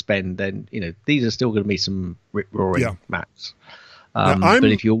money to spend, then these are still going to be some rip-roaring Macs. But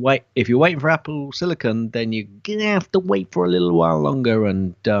if you're waiting for Apple Silicon, then you're gonna have to wait for a little while longer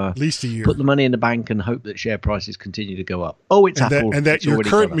and at least a year. Put the money in the bank and hope that share prices continue to go up. Oh, it's Apple, and that your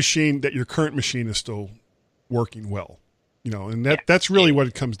current machine is still working well. And that's really what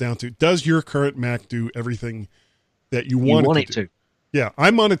it comes down to. Does your current Mac do everything that you want it to? Yeah,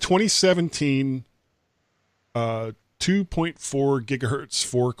 I'm on a 2017 2.4 gigahertz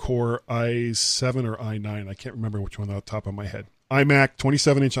 4-core i7 or i9. I can't remember which one off the top of my head. iMac,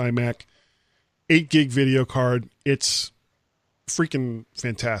 27-inch iMac, 8 gig video card. It's freaking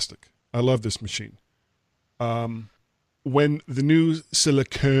fantastic. I love this machine. When the new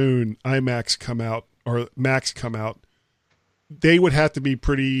silicone iMacs come out, or Macs come out, they would have to be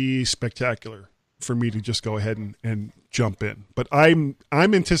pretty spectacular for me to just go ahead and jump in. But I'm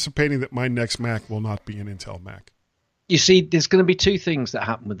anticipating that my next Mac will not be an Intel Mac. You see, there's going to be two things that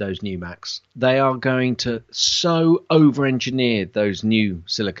happen with those new Macs. They are going to so over-engineer those new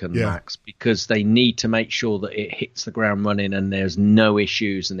Silicon Macs because they need to make sure that it hits the ground running and there's no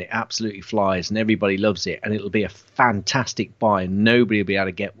issues and it absolutely flies and everybody loves it and it'll be a fantastic buy and nobody will be able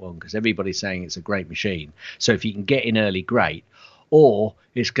to get one because everybody's saying it's a great machine. So if you can get in early, great. Or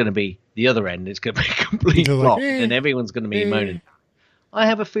it's going to be the other end. It's going to be a complete flop and everyone's going to be moaning. I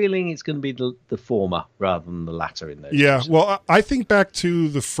have a feeling it's going to be the former rather than the latter in those. Yeah, well, I think back to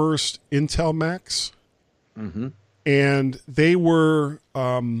the first Intel Macs, and they were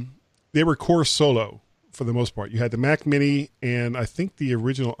Core Solo for the most part. You had the Mac Mini, and I think the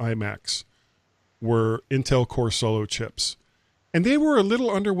original iMacs were Intel Core Solo chips, and they were a little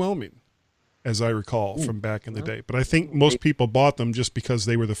underwhelming, as I recall from back in the day. But I think most people bought them just because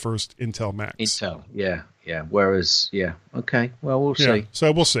they were the first Intel Macs. Intel, yeah. Whereas, okay. Well, we'll see.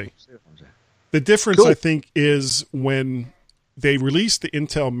 So we'll see. The difference, I think, is when they released the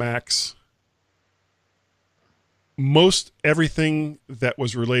Intel Macs, most everything that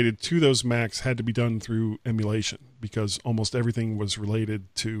was related to those Macs had to be done through emulation because almost everything was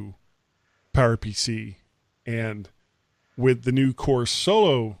related to PowerPC. And with the new with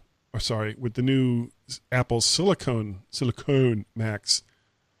the new Apple Silicone Macs,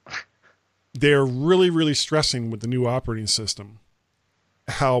 they're really, really stressing with the new operating system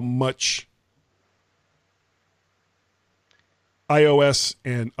how much iOS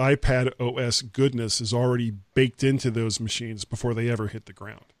and iPad OS goodness is already baked into those machines before they ever hit the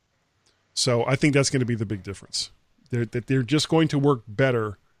ground. So I think that's going to be the big difference. They're just going to work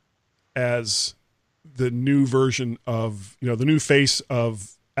better as the new version of, the new face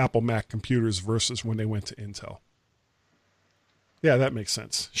of Apple Mac computers versus when they went to Intel. Yeah, that makes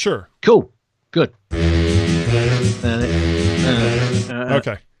sense. Sure. Cool. Good.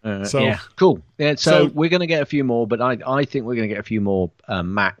 Okay. Cool. Yeah, so we're going to get a few more, but I think we're going to get a few more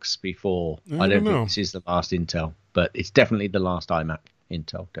Macs before. I don't think this is the last Intel, but it's definitely the last iMac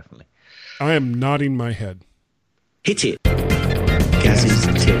Intel, definitely. I am nodding my head. Hit it. Gaz's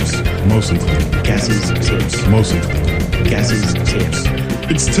tips. Mostly. Gaz's tips. Mostly. Gaz's tips.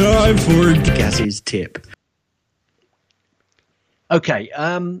 It's time for Gaz's tip. Okay.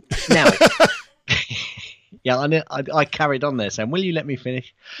 Now. Yeah, I carried on there saying, will you let me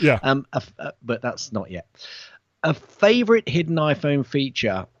finish? Yeah. But that's not yet. A favorite hidden iPhone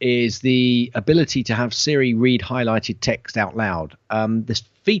feature is the ability to have Siri read highlighted text out loud. This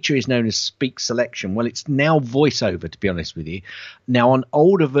feature is known as Speak Selection. Well, it's now VoiceOver, to be honest with you. Now, on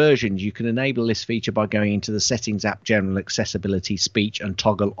older versions, you can enable this feature by going into the Settings app, General Accessibility, Speech, and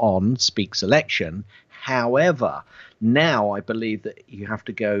toggle on Speak Selection. However, now I believe that you have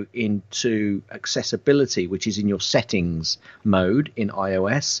to go into Accessibility, which is in your Settings mode in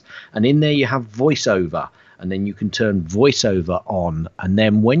iOS. And in there, you have VoiceOver. And then you can turn VoiceOver on. And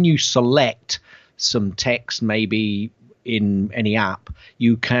then when you select some text, maybe in any app,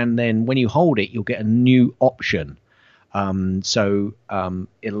 you can then, when you hold it, you'll get a new option. So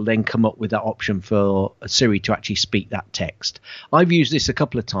it'll then come up with that option for Siri to actually speak that text. I've used this a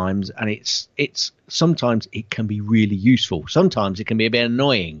couple of times, and it's sometimes it can be really useful. Sometimes it can be a bit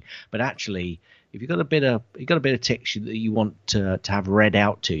annoying, but actually, if you've got a bit of text that you want to have read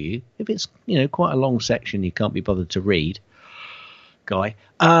out to you, if it's quite a long section you can't be bothered to read, Guy,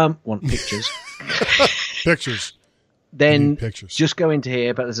 want pictures, pictures. Then pictures. Just go into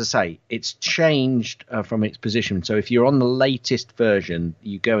here. But as I say, it's changed from its position. So if you're on the latest version,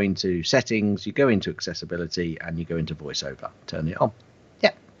 you go into Settings, you go into Accessibility, and you go into VoiceOver. Turn it on.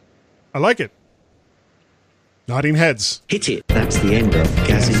 Yeah, I like it. Nodding heads. Hit it. That's the end of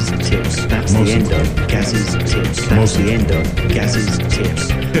Gaz's tips. That's the end of Gaz's tips. That's the end of Gaz's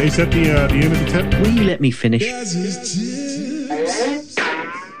tips. Okay, is that the end of the tip? Will you let me finish?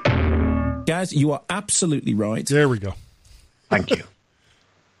 Gaz, you are absolutely right. There we go. Thank you.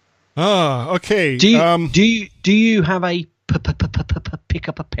 Okay. Do you have a pick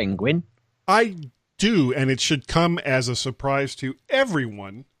up a penguin? I do, and it should come as a surprise to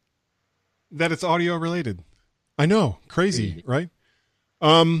everyone that it's audio related. I know, crazy, right?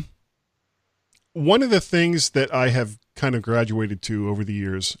 One of the things that I have kind of graduated to over the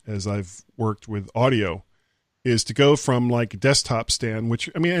years as I've worked with audio is to go from like a desktop stand, which,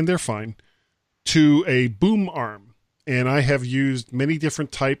 I mean, and they're fine, to a boom arm. And I have used many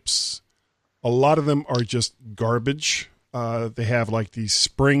different types. A lot of them are just garbage. They have like these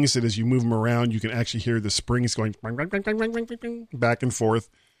springs that as you move them around, you can actually hear the springs going back and forth.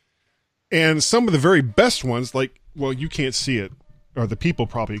 And some of the very best ones, like, well, you can't see it, or the people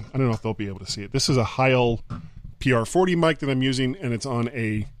probably, I don't know if they'll be able to see it. This is a Heil PR40 mic that I'm using, and it's on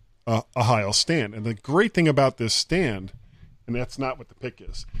a Heil stand. And the great thing about this stand, and that's not what the pick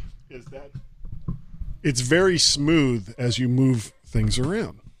is that it's very smooth as you move things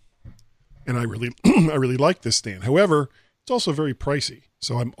around. And I really, I really like this stand. However, it's also very pricey.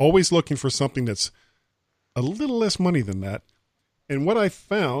 So I'm always looking for something that's a little less money than that. And what I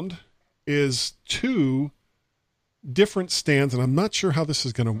found is two different stands, and I'm not sure how this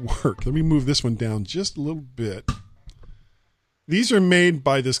is going to work. Let me move this one down just a little bit. These are made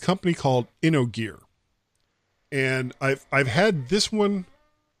by this company called InnoGear. And I've had this one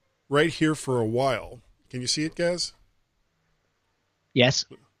right here for a while. Can you see it, Gaz? Yes.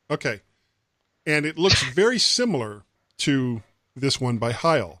 Okay. And it looks very similar to this one by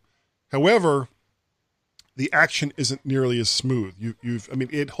Heil. However, the action isn't nearly as smooth.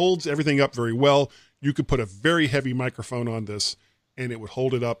 It holds everything up very well. You could put a very heavy microphone on this, and it would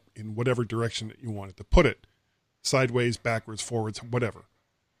hold it up in whatever direction that you wanted to put it. Sideways, backwards, forwards, whatever.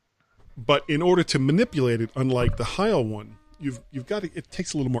 But in order to manipulate it, unlike the Heil one, you've got to, it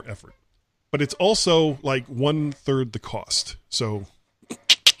takes a little more effort. But it's also like 1/3 the cost. So,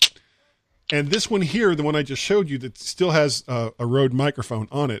 and this one here, the one I just showed you that still has a Rode microphone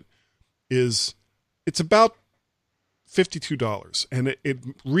on it, it's about $52, and it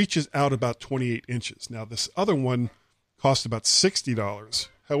reaches out about 28 inches. Now, this other one costs about $60.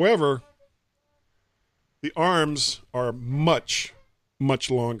 However, the arms are much, much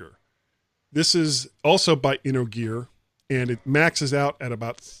longer. This is also by InnoGear, and it maxes out at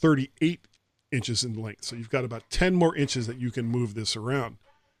about 38 inches in length. So you've got about 10 more inches that you can move this around.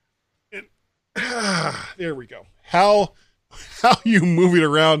 And there we go. How you move it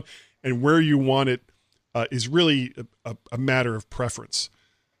around and where you want it is really a matter of preference.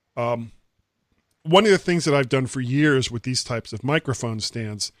 One of the things that I've done for years with these types of microphone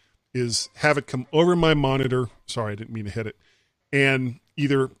stands is have it come over my monitor. Sorry, I didn't mean to hit it. And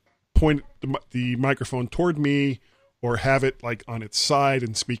either point the microphone toward me or have it like on its side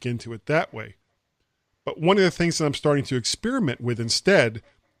and speak into it that way. But one of the things that I'm starting to experiment with instead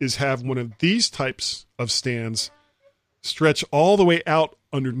is have one of these types of stands stretch all the way out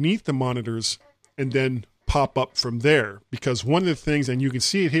underneath the monitors and then pop up from there. Because one of the things, and you can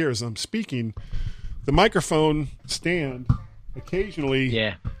see it here as I'm speaking, the microphone stand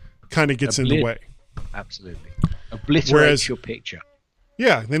occasionally kind of gets in the way. Absolutely. Obliterates your picture.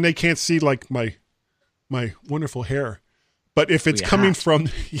 Yeah, then they can't see like my my wonderful hair. But if it's coming from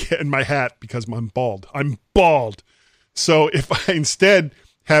in my hat, because I'm bald. So if I instead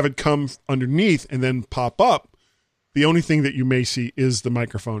have it come underneath and then pop up, the only thing that you may see is the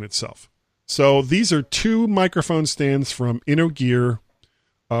microphone itself. So these are 2 microphone stands from InnoGear.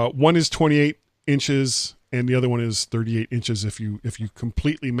 One is 28 inches and the other one is 38 inches if you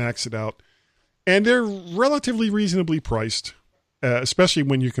completely max it out. And they're relatively reasonably priced, especially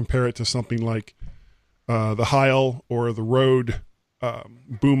when you compare it to something like the Heil or the Rode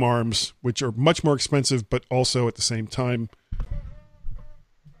boom arms, which are much more expensive, but also at the same time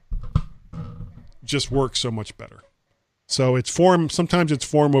just work so much better. So it's form. Sometimes it's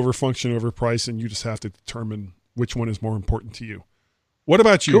form over function over price, and you just have to determine which one is more important to you. What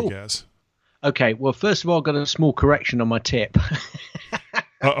about you, Gaz? Okay, well, first of all, I've got a small correction on my tip.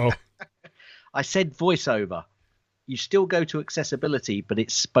 Uh-oh. I said voiceover. You still go to accessibility, but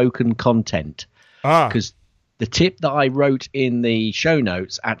it's spoken content. Because the tip that I wrote in the show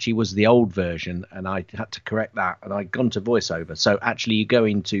notes actually was the old version, and I had to correct that, and I'd gone to voiceover. So actually you go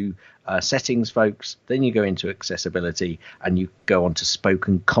into settings, folks, then you go into accessibility, and you go on to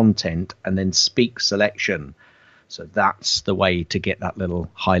spoken content, and then speak selection. So that's the way to get that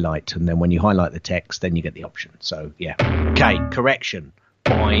little highlight. And then when you highlight the text, then you get the option. So, yeah. Okay, correction.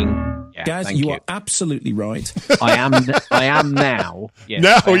 Boing. Yeah, Gaz, you are absolutely right. I am now. Yes,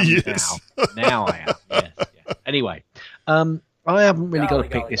 now he is. Now I am. Yes, yes. Anyway, I haven't really got a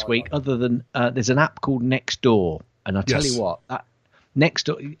pick this week other than there's an app called Nextdoor. And I'll tell you what, that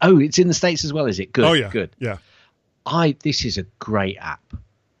Nextdoor. Oh, it's in the States as well, is it? Good. Oh, yeah. Good. Yeah. This is a great app.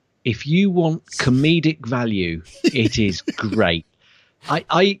 If you want comedic value, it is great.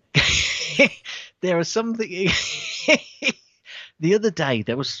 There are something. The other day,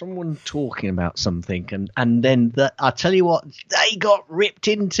 there was someone talking about something, and then I tell you what, they got ripped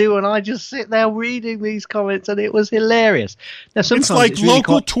into, and I just sit there reading these comments, and it was hilarious. Now, sometimes it's like really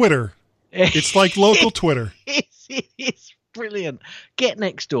local Twitter. It's like local Twitter. It's brilliant. Get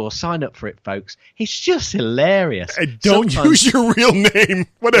Nextdoor, sign up for it, folks. It's just hilarious. And don't use your real name,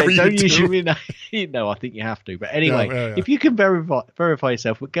 whatever you do. Don't use your real name. No, I think you have to. But anyway, if you can verify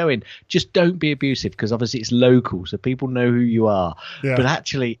yourself, but go in. Just don't be abusive, because obviously it's local, so people know who you are. Yeah. But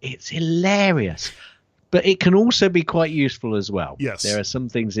actually, it's hilarious. But it can also be quite useful as well. Yes. There are some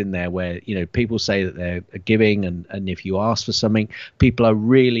things in there where, people say that they're giving, and if you ask for something, people are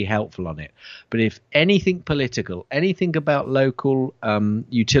really helpful on it. But if anything political, anything about local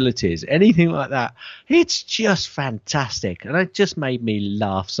utilities, anything like that, it's just fantastic. And it just made me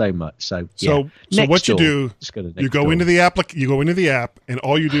laugh so much. So what you do, you go into the app, and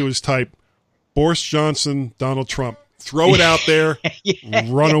all you do is type Boris Johnson, Donald Trump. Throw it out there,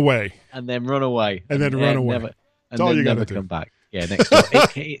 run away. And then run away. And then run away. That's all you got to do. Come back. Yeah,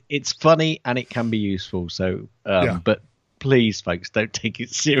 Nextdoor. It's funny and it can be useful. So, but please, folks, don't take it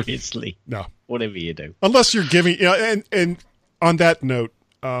seriously. No. Whatever you do. Unless you're giving, and on that note,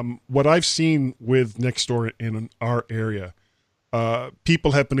 what I've seen with Nextdoor in our area,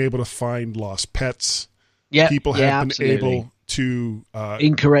 people have been able to find lost pets. Yeah, people have been able to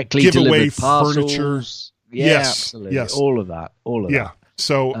incorrectly give away parcels. Furniture. Yeah, yes, absolutely. Yes. All of that. Yeah.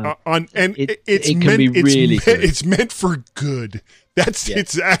 So it's it's meant for good. That's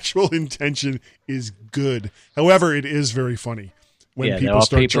its actual intention is good. However, it is very funny when people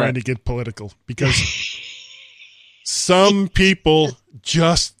start trying to get political, because some people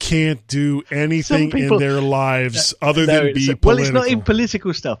just can't do anything in their lives other than be political. Well, it's not even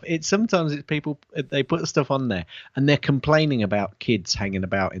political stuff. Sometimes it's people, they put stuff on there and they're complaining about kids hanging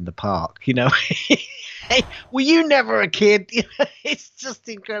about in the park, Hey, were you never a kid? It's just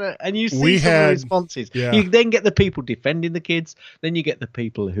incredible. And you see some of the responses. Yeah. You then get the people defending the kids. Then you get the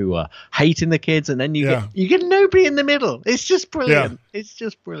people who are hating the kids. And then you get nobody in the middle. It's just brilliant. Yeah. It's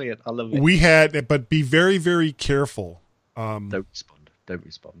just brilliant. I love it. But be very, very careful. Don't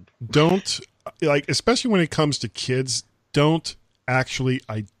respond. Don't, especially when it comes to kids, don't actually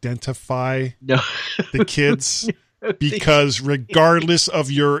identify the kids. Because regardless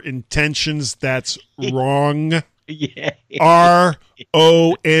of your intentions, that's wrong. Yeah. R-O-N-G.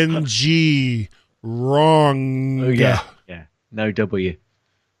 Wrong. Oh, yeah. No W.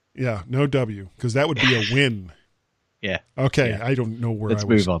 Yeah, no W, because that would be a win. Yeah. Okay, yeah. I don't know where Let's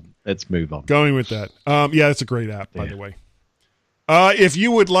move on. Going with that. It's a great app, by the way. If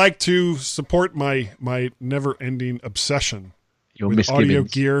you would like to support my never-ending obsession with audio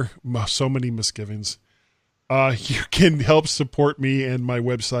gear, so many misgivings, you can help support me and my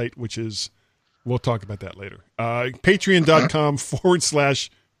website, which is, we'll talk about that later.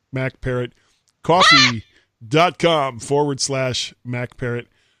 Patreon.com/MacParrot, Coffee.com/MacParrot,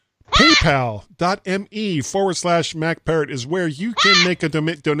 PayPal.me/MacParrot is where you can make a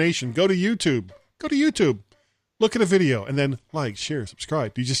donation. Go to YouTube. Look at a video and then like, share,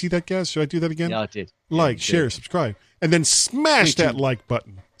 subscribe. Did you see that, Gaz? Should I do that again? Yeah, I did. Like, share, subscribe, and then smash that like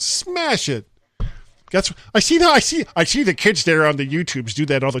button. Smash it. That's I see the kids there on the YouTubes do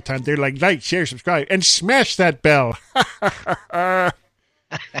that all the time. They're like, share, subscribe, and smash that bell.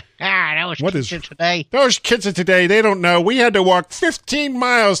 Those kids of today, they don't know. We had to walk 15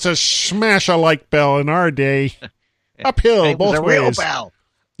 miles to smash a like bell in our day. Uphill, both ways. Real bell.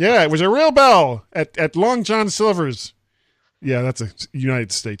 Yeah, it was a real bell at Long John Silver's. Yeah, that's a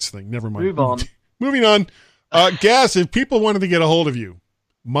United States thing. Never mind. Move on. Moving on. Gaz, if people wanted to get a hold of you,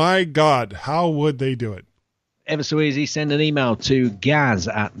 my God, how would they do it? Ever so easy. Send an email to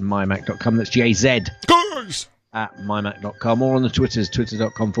gaz@mymac.com. That's JZ. Gaz! At mymac.com, or on the Twitters,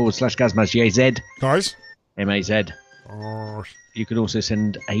 twitter.com/Gazmaz, Cars? MAZ. You could also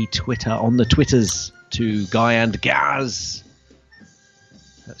send a Twitter on the Twitters to Guy and Gaz.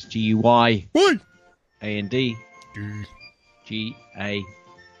 That's GUY. Why? AND GAZ.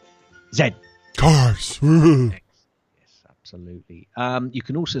 Cars. Yes, absolutely. You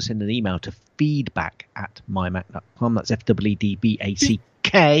can also send an email to feedback@mymac.com. That's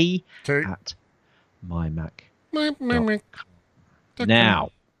FWDBACK at mymac.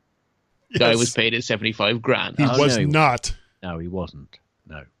 Now, Guy was paid at 75 grand. He was not. No, he wasn't.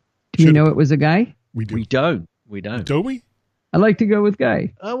 No. Do you know it was a guy? We do. We don't. Do we? I like to go with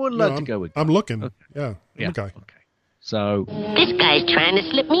Guy. I would love to go with Guy. I'm looking. Okay. Yeah. Okay. Okay. So. This guy's trying to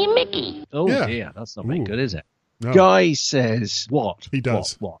slip me a Mickey. Oh, dear. That's not very good, is it? No. Guy says. What? He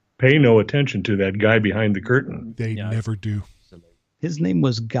does. What? Pay no attention to that guy behind the curtain. They never do. His name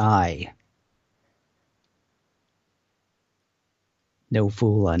was Guy. No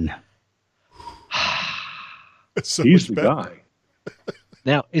fooling. So he's the guy.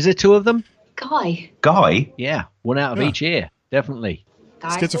 Now, is there two of them? Guy. Guy? Yeah, one out of each ear, definitely.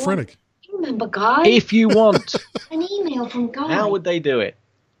 Guy. Schizophrenic. You remember Guy? If you want. An email from Guy. How would they do it?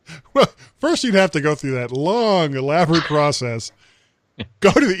 Well, first you'd have to go through that long, elaborate process.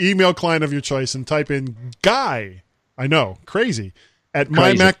 Go to the email client of your choice and type in Guy. I know, crazy. At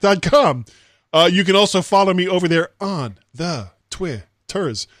mymac.com. You can also follow me over there on the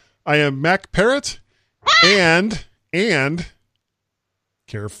Twitters. I am Mac Parrot and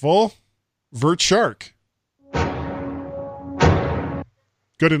careful, Vert Shark.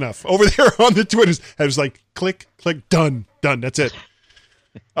 Good enough. Over there on the Twitters, I was like, click, done. That's it.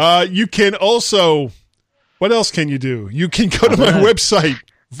 You can also, what else can you do? You can go to my website,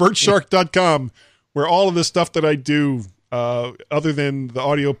 vertshark.com, where all of the stuff that I do, other than the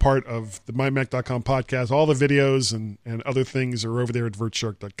audio part of the mymac.com podcast, all the videos and other things are over there at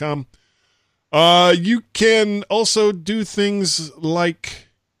vertshark.com. You can also do things like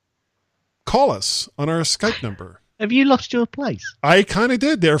call us on our Skype number. Have you lost your place? I kind of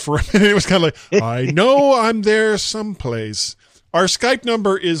did there for a minute. It was kind of like, I know I'm there someplace. Our Skype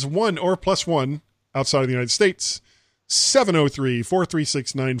number is 1 or +1 outside of the United States,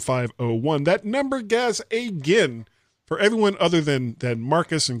 703-436-9501. That number, Gaz, again, for everyone other than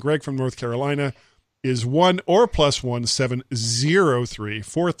Marcus and Greg from North Carolina, is 1 or +1,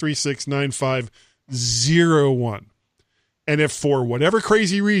 703-436-9501. And if for whatever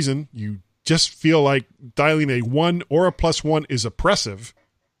crazy reason you just feel like dialing a 1 or a +1 is oppressive,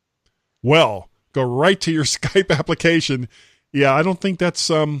 well, go right to your Skype application. Yeah, I don't think that's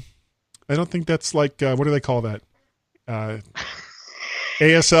like, what do they call that?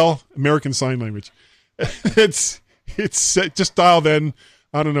 ASL, American Sign Language. It's just dial then.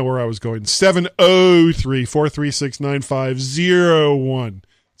 I don't know where I was going. 703-436-9501.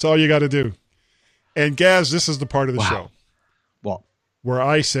 That's all you got to do. And Gaz, this is the part of the show. What? Where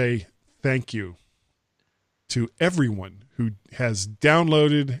I say thank you to everyone who has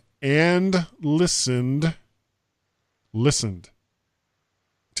downloaded and listened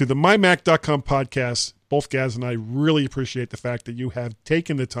to the mymac.com podcast. Both Gaz and I really appreciate the fact that you have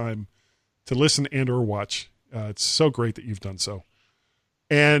taken the time to listen and or watch. It's so great that you've done so.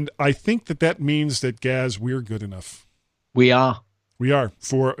 And I think that means that, Gaz, we're good enough. We are. We are.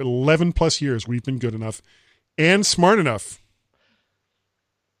 For 11 plus years, we've been good enough and smart enough.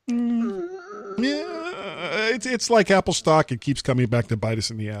 Yeah, it's like Apple stock. It keeps coming back to bite us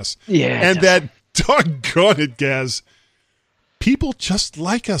in the ass. Yeah. And that, doggone it, Gaz, people just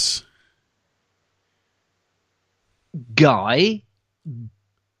like us. Guy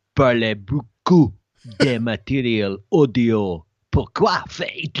parlait beaucoup de matériel audio. Pourquoi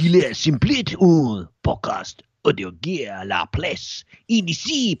fait-il simplement un podcast audio à la place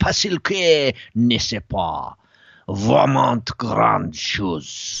ici parce que ne sait pas vraiment grande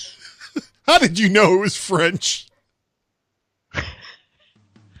chose. How did you know it was French?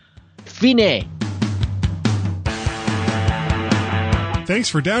 Fine. Thanks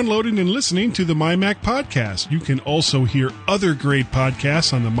for downloading and listening to the MyMac Podcast. You can also hear other great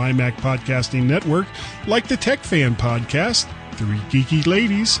podcasts on the MyMac Podcasting Network, like the Tech Fan Podcast, Three Geeky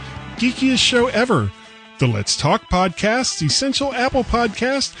Ladies, Geekiest Show Ever, the Let's Talk Podcast, Essential Apple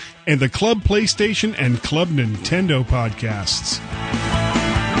Podcast, and the Club PlayStation and Club Nintendo Podcasts.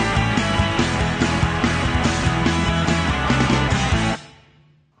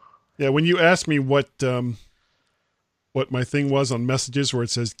 Yeah, when you asked me what my thing was on messages where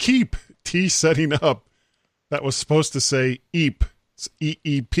it says keep T setting up, that was supposed to say EEP. It's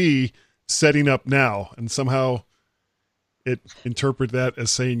EEP setting up now, and somehow it interpreted that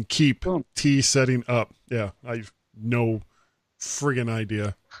as saying keep T setting up. Yeah, I've no friggin'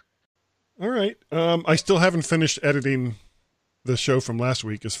 idea. All right. I still haven't finished editing the show from last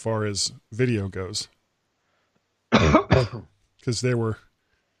week as far as video goes. Because there were...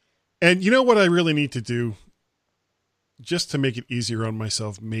 And you know what I really need to do? Just to make it easier on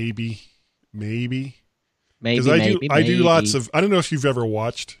myself, maybe. Because I do lots of... I don't know if you've ever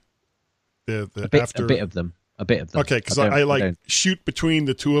watched a bit of them. Okay, because I shoot between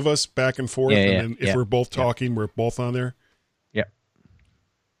the two of us back and forth, and then if we're both talking, we're both on there. Yeah.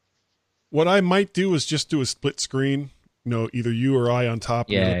 What I might do is just do a split screen. Either you or I on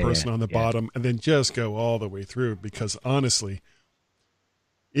top, and the other person on the bottom, and then just go all the way through. Because honestly,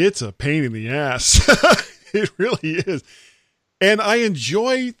 it's a pain in the ass. It really is. And I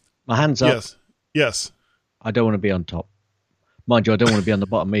enjoy... My hands up. Yes. I don't want to be on top. Mind you, I don't want to be on the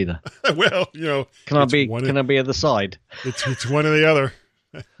bottom either. Well, can I be at the side? It's one or the other.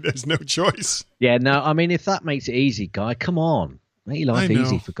 There's no choice. Yeah, no, I mean, if that makes it easy, Guy, come on. Make your life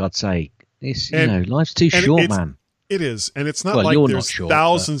easy, for God's sake. It's, life's too short, man. It is. And it's not like there's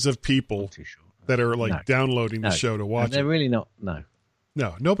thousands of people that are downloading the show to watch it. They're really not.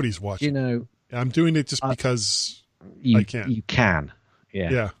 No, nobody's watching. I'm doing it just because I can. You can.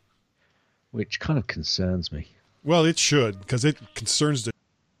 Yeah. Yeah. Which kind of concerns me. Well, it should, because it concerns the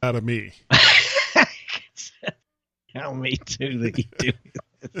out of me. Me too, that you do.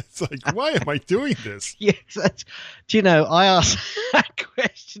 It's like, why am I doing this? Yes. Do you know, I asked that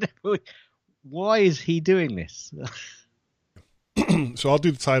question. Why is he doing this? So I'll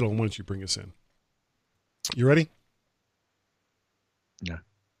do the title once you bring us in. You ready? No.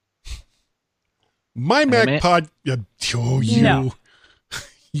 My Mac Pod. No.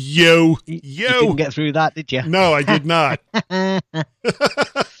 You didn't get through that, did you? No, I did not.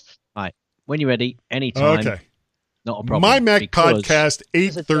 Right. When you're ready, anytime. Okay. Not a problem. My Mac Podcast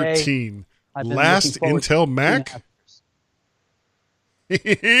 813. Last Intel Mac.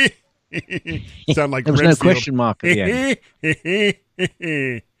 Sound like there was Redfield. no question mark at the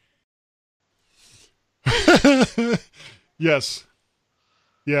end. Yes.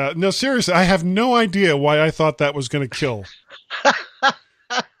 Yeah. No, seriously, I have no idea why I thought that was going to kill.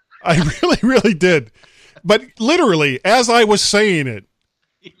 I really, really did. But literally, as I was saying it,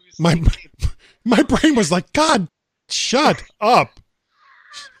 my brain was like, God, shut up.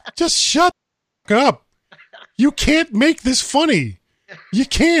 Just shut up. You can't make this funny. You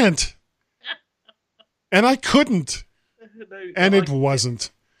can't. And I couldn't. And it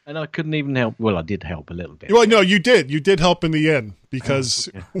wasn't. And I couldn't even help. Well, I did help a little bit. Well, no, you did. You did help in the end because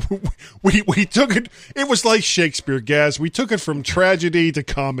we took it. It was like Shakespeare, Gaz. We took it from tragedy to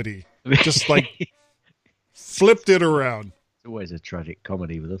comedy. Just like flipped it around. It's always a tragic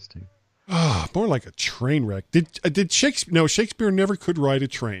comedy with us too. More like a train wreck. Did Shakespeare? No, Shakespeare never could ride a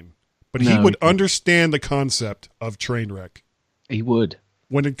train, but he would understand the concept of train wreck. He would.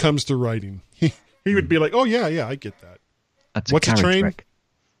 When it comes to writing, he would be like, "Oh yeah, I get that." That's what's a train? Wreck.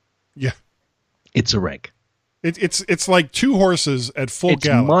 Yeah, it's a wreck. It's like two horses at full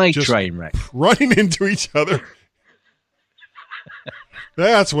gallop. It's my train wreck running into each other.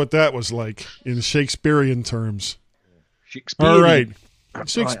 That's what that was like in Shakespearean terms. All right,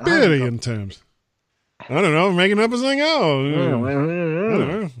 Shakespearean terms. I don't know, making up as I go. I don't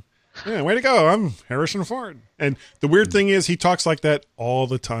know. Yeah, way to go! I'm Harrison Ford. And the weird thing is, he talks like that all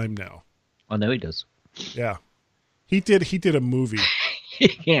the time now. I know he does. Yeah, he did a movie.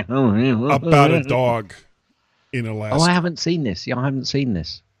 About a dog in Alaska. Oh, I haven't seen this. Yeah, I haven't seen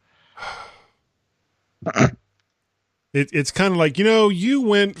this. It's kind of like, you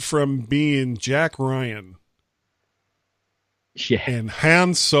went from being Jack Ryan and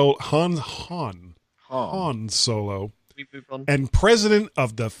Han Solo and president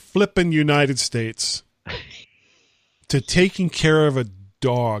of the flippin' United States to taking care of a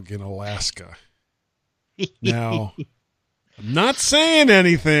dog in Alaska. Now, I'm not saying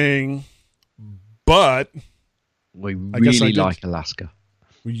anything, But we I guess I really did. like Alaska.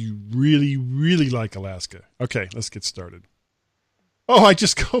 You really, really like Alaska. Okay, let's get started. Oh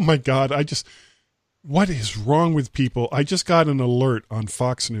my God. What is wrong with people? I just got an alert on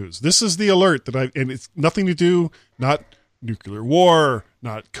Fox News. This is the alert and it's nothing to do, not nuclear war,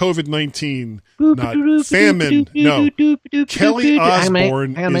 not COVID-19, not famine. No. Kelly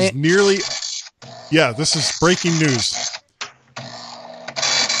Osbourne is nearly... Yeah, this is breaking news.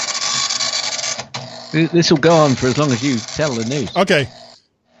 This will go on for as long as you tell the news. Okay.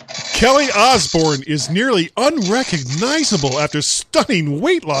 Kelly Osbourne is nearly unrecognizable after stunning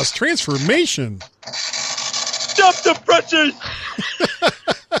weight loss transformation. Stop the presses!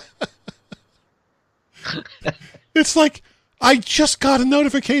 It's like I just got a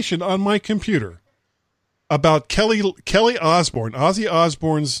notification on my computer about Kelly Osbourne, Ozzy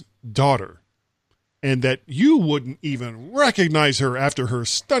Osbourne's daughter, and that you wouldn't even recognize her after her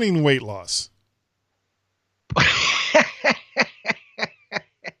stunning weight loss.